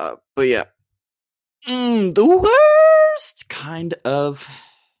 But yeah, the worst kind of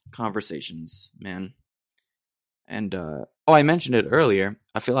conversations, man. And I mentioned it earlier.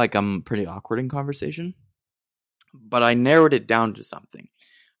 I feel like I'm pretty awkward in conversation, but I narrowed it down to something.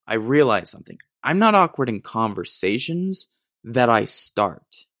 I realized something. I'm not awkward in conversations that I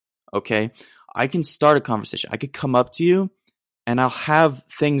start. Okay? I can start a conversation. I could come up to you and I'll have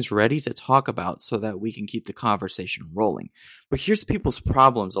things ready to talk about so that we can keep the conversation rolling. But here's people's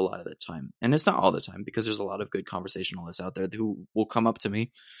problems a lot of the time. And it's not all the time because there's a lot of good conversationalists out there who will come up to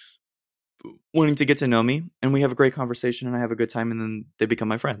me wanting to get to know me, and we have a great conversation and I have a good time, and then they become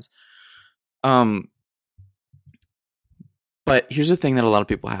my friends. But here's the thing that a lot of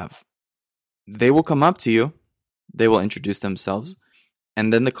people have. They will come up to you, they will introduce themselves,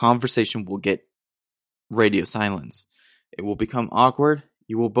 and then the conversation will get radio silence. It will become awkward.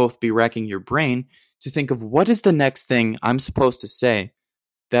 You will both be racking your brain to think of what is the next thing I'm supposed to say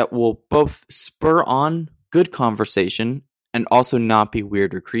that will both spur on good conversation and also not be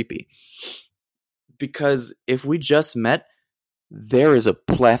weird or creepy. Because if we just met, there is a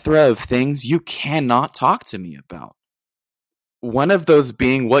plethora of things you cannot talk to me about. One of those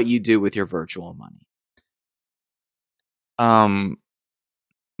being what you do with your virtual money.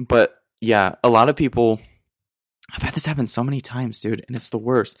 But yeah, a lot of people, I've had this happen so many times, dude, and it's the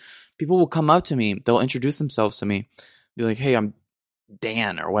worst. People will come up to me, they'll introduce themselves to me, be like, hey, I'm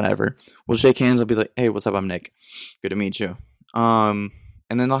Dan or whatever. We'll shake hands, I'll be like, hey, what's up, I'm Nick. Good to meet you. And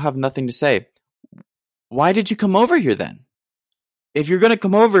then they'll have nothing to say. Why did you come over here then? If you're going to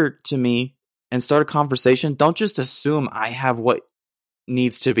come over to me and start a conversation, don't just assume I have what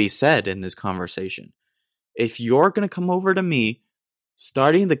needs to be said in this conversation. If you're going to come over to me,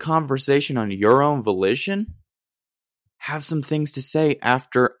 starting the conversation on your own volition, have some things to say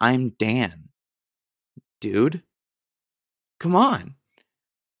after I'm Dan. Dude, come on.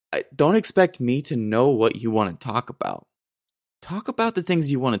 Don't expect me to know what you want to talk about. Talk about the things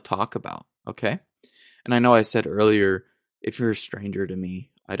you want to talk about, okay? And I know I said earlier, if you're a stranger to me,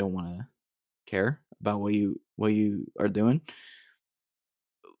 I don't want to care about what you are doing.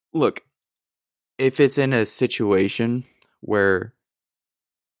 Look, if it's in a situation where,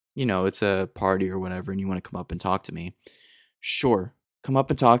 you know, it's a party or whatever and you want to come up and talk to me, sure, come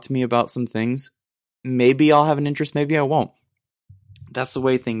up and talk to me about some things. Maybe I'll have an interest, maybe I won't. That's the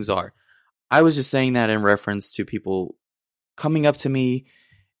way things are. I was just saying that in reference to people coming up to me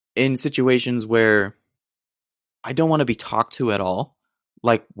in situations where I don't want to be talked to at all,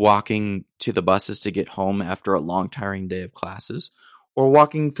 like walking to the buses to get home after a long, tiring day of classes, or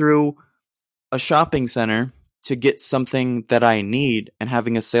walking through a shopping center to get something that I need and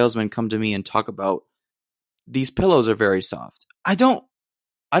having a salesman come to me and talk about these pillows are very soft. I don't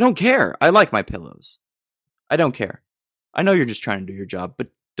care. I like my pillows. I don't care. I know you're just trying to do your job, but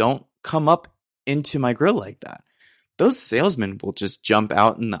don't come up into my grill like that. Those salesmen will just jump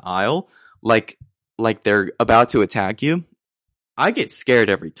out in the aisle like they're about to attack you. I get scared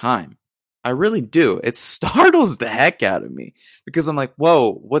every time. I really do. It startles the heck out of me because I'm like,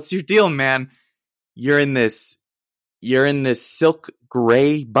 whoa, what's your deal, man? You're in this silk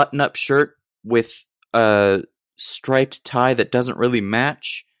gray button-up shirt with a striped tie that doesn't really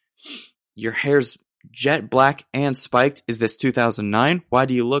match. Your hair's jet black and spiked. Is this 2009? Why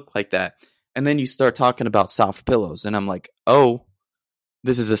do you look like that? And then you start talking about soft pillows, and I'm like, oh,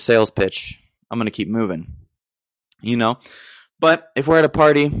 this is a sales pitch. I'm going to keep moving, you know? But if we're at a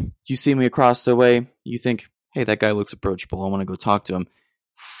party, you see me across the way, you think, hey, that guy looks approachable. I want to go talk to him.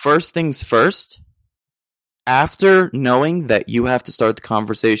 First things first, after knowing that you have to start the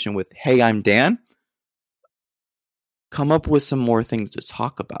conversation with, hey, I'm Dan, come up with some more things to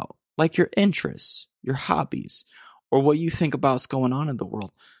talk about, like your interests, your hobbies, or what you think about what's going on in the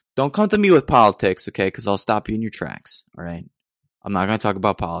world. Don't come to me with politics, okay? Because I'll stop you in your tracks, all right? I'm not going to talk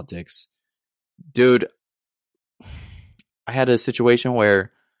about politics. Dude, I had a situation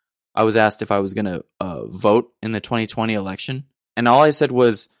where I was asked if I was going to vote in the 2020 election. And all I said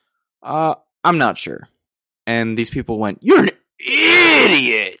was, I'm not sure. And these people went, you're an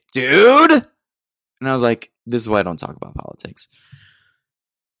idiot, dude. And I was like, this is why I don't talk about politics.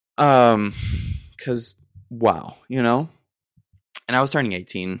 Because, wow, you know? And I was turning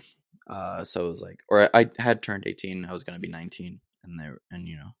 18. So it was like, or I had turned 18. I was going to be 19. And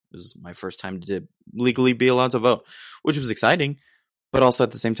you know, it was my first time to legally be allowed to vote, which was exciting. But also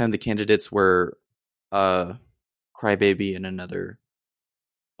at the same time, the candidates were Crybaby and another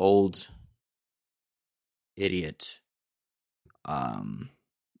old idiot.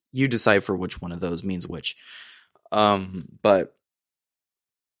 You decipher which one of those means which. But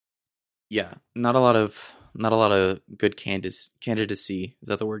yeah, not a lot of good candidacy. Is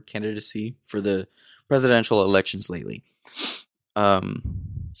that the word? Candidacy for the presidential elections lately.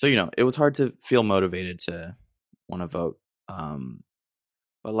 So you know, it was hard to feel motivated to want to vote.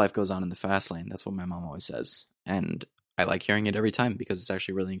 But life goes on in the fast lane. That's what my mom always says, and I like hearing it every time because it's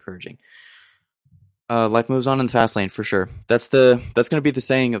actually really encouraging. Life moves on in the fast lane for sure. That's going to be the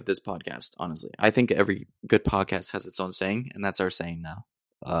saying of this podcast. Honestly, I think every good podcast has its own saying, and that's our saying now.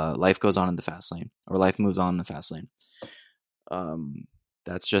 Life goes on in the fast lane, or life moves on in the fast lane.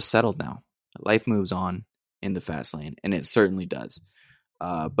 That's just settled now. Life moves on in the fast lane, and it certainly does.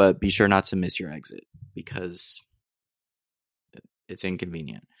 But be sure not to miss your exit because it's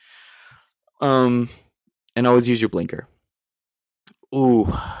inconvenient. And always use your blinker.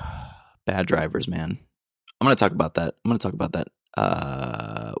 Ooh, bad drivers, man. I'm going to talk about that.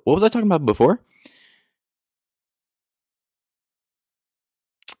 What was I talking about before?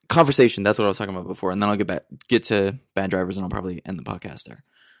 Conversation. That's what I was talking about before. And then I'll get to bad drivers, and I'll probably end the podcast there.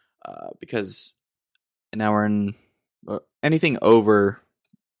 Because an hour and anything over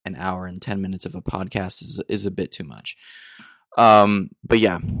an hour and 10 minutes of a podcast is a bit too much. But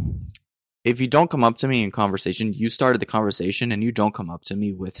yeah, if you don't come up to me in conversation, you started the conversation and you don't come up to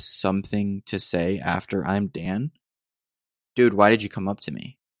me with something to say after I'm Dan, dude, why did you come up to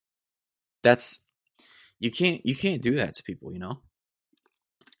me? You can't do that to people, you know?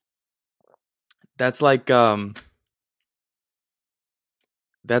 That's like what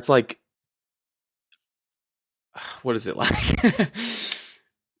is it like?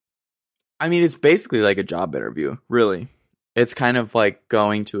 I mean, it's basically like a job interview, really. It's kind of like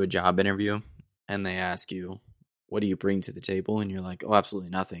going to a job interview and they ask you, what do you bring to the table? And you're like, oh,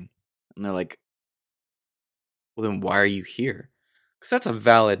 absolutely nothing. And they're like, well, then why are you here? Because that's a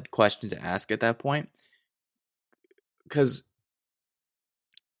valid question to ask at that point. Because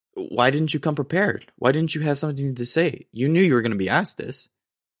why didn't you come prepared? Why didn't you have something to say? You knew you were going to be asked this.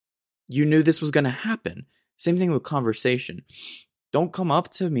 You knew this was going to happen. Same thing with conversation. Don't come up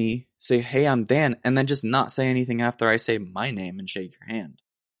to me, say, hey, I'm Dan, and then just not say anything after I say my name and shake your hand.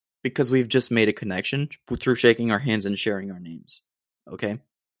 Because we've just made a connection through shaking our hands and sharing our names. Okay?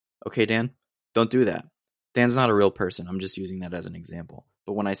 Okay, Dan? Don't do that. Dan's not a real person. I'm just using that as an example.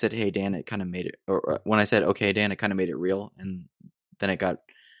 But when I said, hey, Dan, it kind of made it, or when I said, okay, Dan, it kind of made it real. And then it got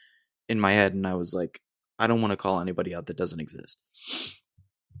in my head and I was like, I don't want to call anybody out that doesn't exist.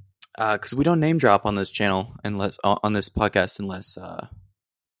 Because we don't name drop on this channel unless on this podcast unless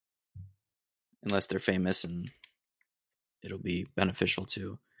they're famous, and it'll be beneficial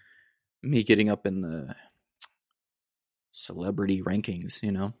to me getting up in the celebrity rankings,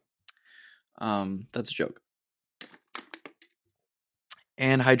 you know. That's a joke.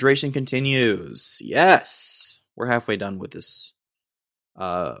 And hydration continues. Yes, we're halfway done with this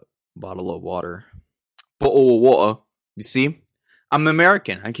bottle of water. Bottle of water. You see, I'm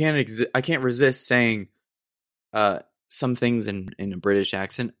American. I can't resist saying some things in a British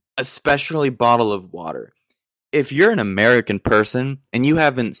accent, especially bottle of water. If you're an American person and you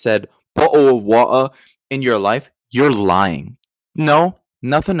haven't said bottle of water in your life, you're lying. No,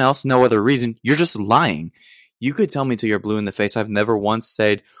 nothing else, no other reason. You're just lying. You could tell me till you're blue in the face I've never once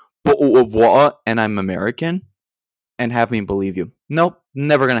said bottle of water and I'm American and have me believe you. Nope,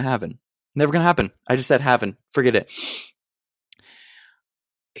 never gonna happen. Never gonna happen. I just said happen. Forget it.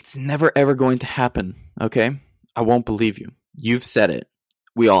 It's never ever going to happen, okay? I won't believe you. You've said it.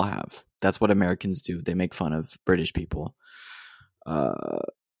 We all have. That's what Americans do. They make fun of British people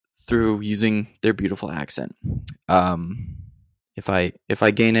through using their beautiful accent. If I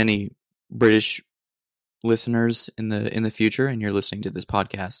gain any British listeners in the future and you're listening to this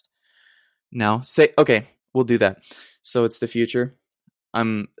podcast now, say, okay, we'll do that. So it's the future.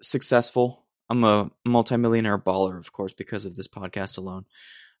 I'm successful. I'm a multimillionaire baller, of course, because of this podcast alone.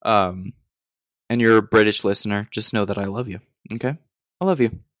 And you're a British listener, just know that I love you. Okay? I love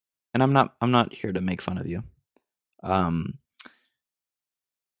you. And I'm not here to make fun of you.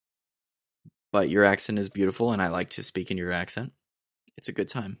 But your accent is beautiful, and I like to speak in your accent. It's a good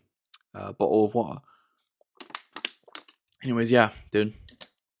time. But au revoir. Anyways, yeah, dude.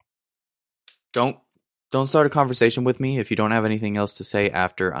 Don't start a conversation with me if you don't have anything else to say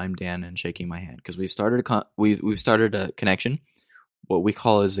after I'm Dan and shaking my hand, because we've started a connection. What we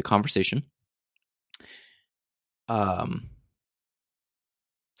call is a conversation. So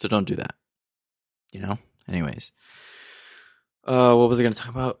don't do that. Anyways. What was I going to talk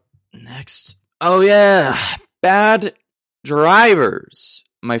about next? Oh yeah, bad drivers.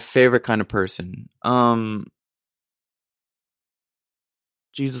 My favorite kind of person.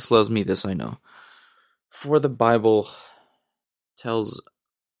 Jesus loves me, this I know. For the Bible tells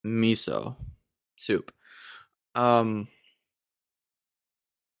me so. Soup. Man,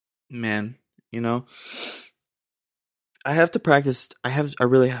 I have to practice. I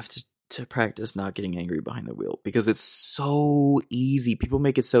really have to practice not getting angry behind the wheel, because it's so easy. People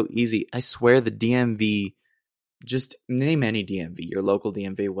make it so easy. I swear the DMV, just name any DMV, your local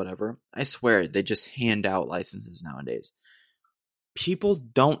DMV, whatever. I swear they just hand out licenses nowadays. People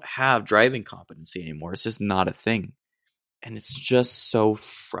don't have driving competency anymore. It's just not a thing. And it's just so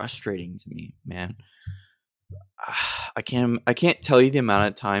frustrating to me, man. I can't tell you the amount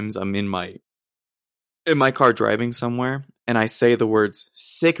of times I'm in my car driving somewhere and I say the words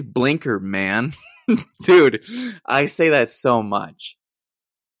 "sick blinker, man." Dude, I say that so much.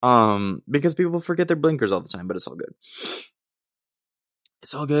 Because people forget their blinkers all the time, but it's all good.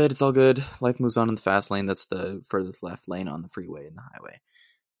 It's all good. It's all good. Life moves on in the fast lane. That's the furthest left lane on the freeway and the highway.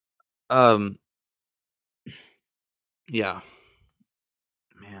 Yeah.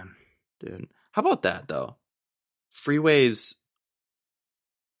 Man, dude. How about that though? Freeways.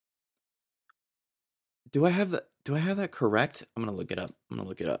 Do I have that correct? I'm gonna look it up.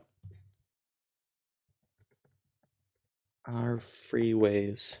 Are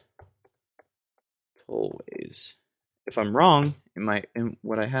freeways tollways? If I'm wrong in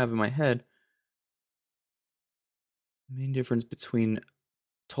what I have in my head, main difference between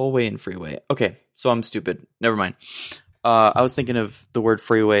tollway and freeway. Okay, so I'm stupid. Never mind. I was thinking of the word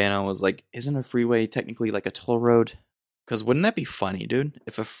freeway, and I was like, isn't a freeway technically like a toll road? Because wouldn't that be funny, dude?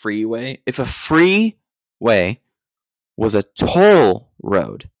 If a freeway was a toll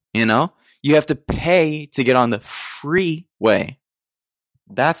road, you have to pay to get on the freeway.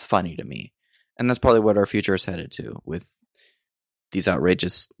 That's funny to me. And that's probably what our future is headed to with these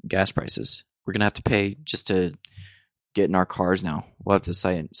outrageous gas prices. We're going to have to pay just to get in our cars now. We'll have to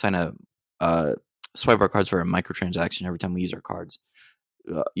sign a swipe our cards for a microtransaction every time we use our cards.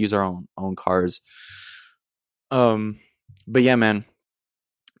 Use our own cars. But yeah, man.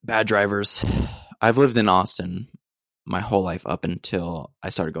 Bad drivers. I've lived in Austin my whole life up until I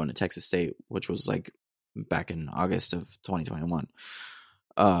started going to Texas State, which was like back in August of 2021.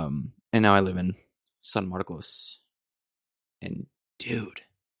 And now I live in San Marcos. And dude,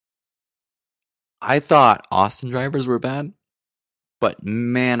 I thought Austin drivers were bad, but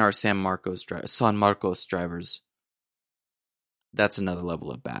man, are San Marcos drivers, that's another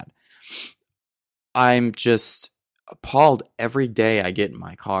level of bad. I'm just appalled every day I get in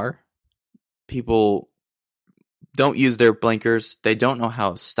my car. People don't use their blinkers. They don't know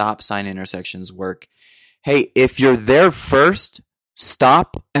how stop sign intersections work. Hey, if you're there first,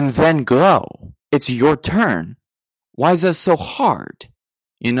 stop and then go. It's your turn. Why is that so hard?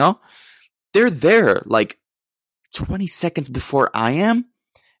 They're there like 20 seconds before I am,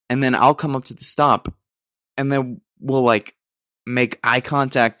 and then I'll come up to the stop, and then we'll like make eye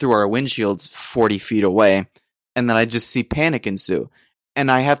contact through our windshields 40 feet away, and then I just see panic ensue, and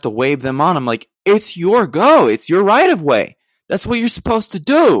I have to wave them on. I'm like, it's your go. It's your right of way. That's what you're supposed to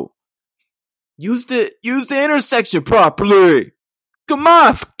do. Use the intersection properly. Come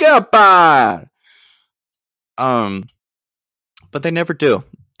on, forget about it. But they never do.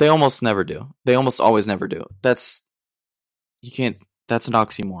 They almost never do. They almost always never do. That's an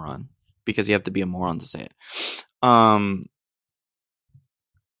oxymoron, because you have to be a moron to say it.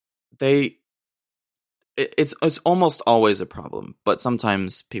 It's almost always a problem, but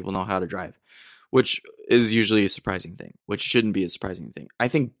sometimes people know how to drive, which is usually a surprising thing, which shouldn't be a surprising thing. I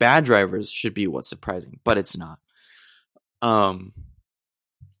think bad drivers should be what's surprising, but it's not.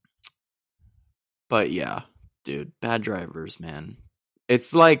 But yeah, dude, bad drivers, man.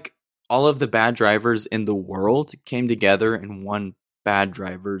 It's like all of the bad drivers in the world came together in one bad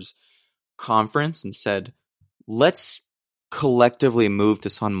drivers conference and said, let's collectively move to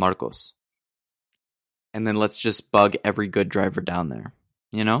San Marcos. And then let's just bug every good driver down there.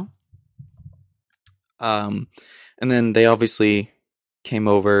 you know? And then they obviously came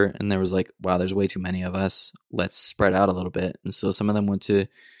over and there was like, wow, there's way too many of us. Let's spread out a little bit. And so some of them went to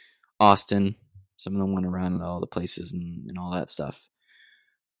Austin. Some of them went around all the places and all that stuff.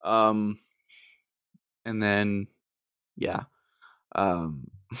 And then, yeah.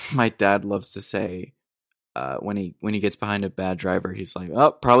 My dad loves to say, when he gets behind a bad driver, he's like,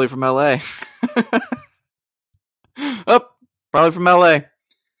 oh, probably from LA. Oh, probably from LA.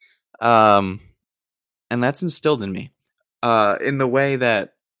 And that's instilled in me. In the way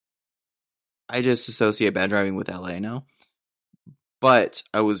that I just associate bad driving with LA now. But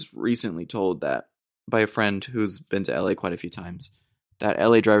I was recently told that by a friend who's been to LA quite a few times that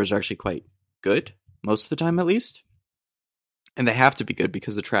LA drivers are actually quite good, most of the time at least. And they have to be good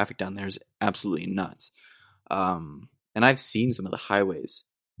because the traffic down there is absolutely nuts. And I've seen some of the highways.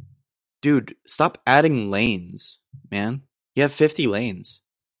 Dude, stop adding lanes, man. You have 50 lanes.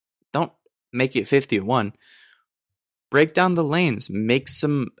 Don't make it 51. Break down the lanes. Make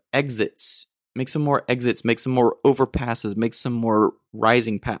some exits. Make some more exits. Make some more overpasses. Make some more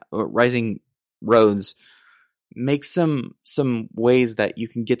rising roads. Make some ways that you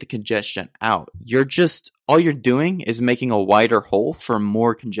can get the congestion out. All you're doing is making a wider hole for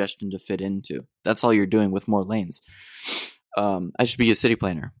more congestion to fit into. That's all you're doing with more lanes. I should be a city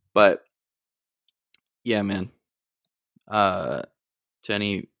planner, but yeah, man. To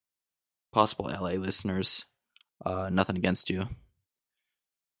any possible LA listeners, nothing against you.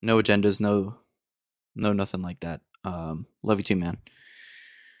 No agendas, no nothing like that. Love you too, man.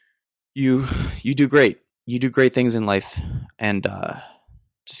 You do great. You do great things in life, and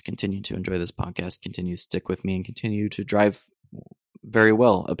just continue to enjoy this podcast. Continue to stick with me, and continue to drive very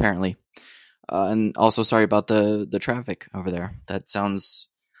well, apparently. And also, sorry about the traffic over there. That sounds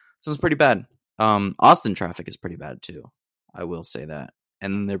pretty bad. Austin traffic is pretty bad too. I will say that.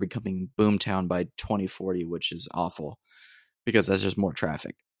 And they're becoming boomtown by 2040, which is awful because that's just more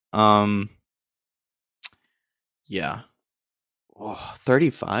traffic. Yeah.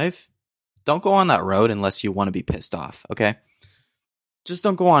 35? Don't go on that road unless you want to be pissed off, okay? Just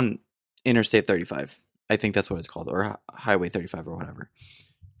don't go on Interstate 35. I think that's what it's called, or Highway 35 or whatever.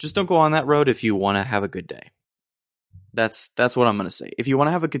 Just don't go on that road if you want to have a good day. That's what I'm going to say. If you want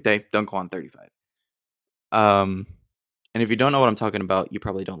to have a good day, don't go on 35. And if you don't know what I'm talking about, you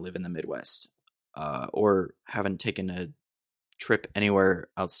probably don't live in the Midwest, or haven't taken a trip anywhere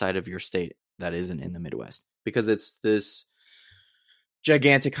outside of your state that isn't in the Midwest, because it's this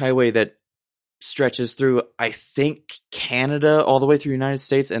gigantic highway that stretches through, I think, Canada all the way through the United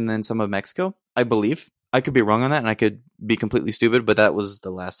States and then some of Mexico, I believe. I could be wrong on that, and I could be completely stupid, but that was the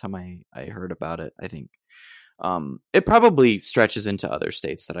last time I heard about it, I think. It probably stretches into other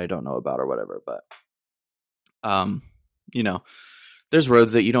states that I don't know about or whatever, but there's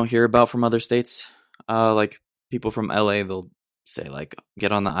roads that you don't hear about from other states. Like people from LA, they'll say like,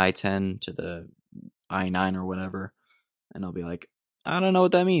 get on the I-10 to the I-9 or whatever, and I'll be like, I don't know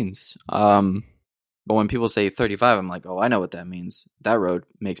what that means. But when people say 35, I'm like, oh, I know what that means. That road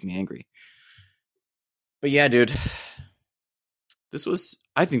makes me angry. But yeah, dude, I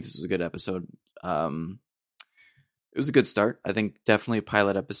think this was a good episode. It was a good start. I think definitely a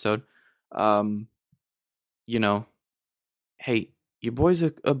pilot episode. Hey, your boy's a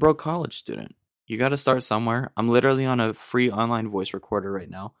broke college student. You got to start somewhere. I'm literally on a free online voice recorder right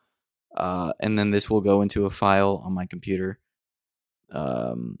now. And then this will go into a file on my computer,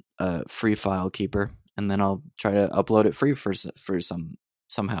 a free file keeper, and then I'll try to upload it free for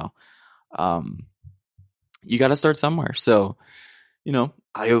somehow. You got to start somewhere. So,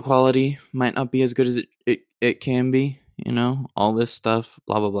 audio quality might not be as good as it can be, all this stuff,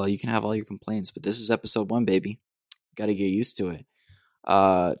 blah, blah, blah. You can have all your complaints, but this is episode 1, baby. Got to get used to it.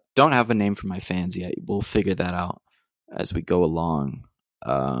 Don't have a name for my fans yet. We'll figure that out as we go along.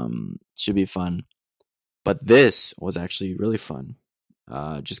 Should be fun. But this was actually really fun.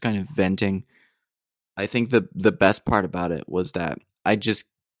 Just kind of venting. I think the best part about it was that I just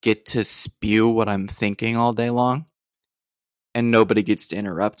get to spew what I'm thinking all day long, and nobody gets to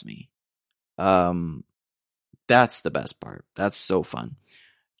interrupt me. That's the best part. That's so fun.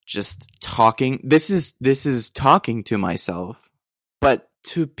 Just talking. This is talking to myself, but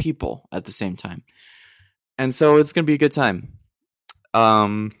to people at the same time. And so it's going to be a good time.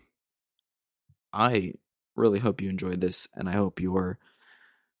 I really hope you enjoyed this, and I hope the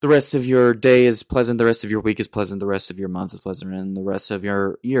rest of your day is pleasant, the rest of your week is pleasant, the rest of your month is pleasant, and the rest of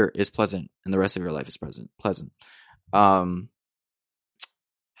your year is pleasant, and the rest of your life is pleasant. Have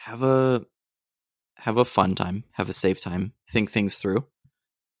a fun time, have a safe time, think things through,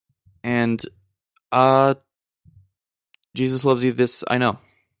 and Jesus loves you, this I know,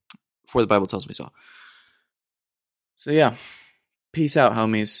 for the Bible tells me so. So yeah, peace out,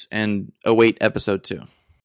 homies, and await episode 2.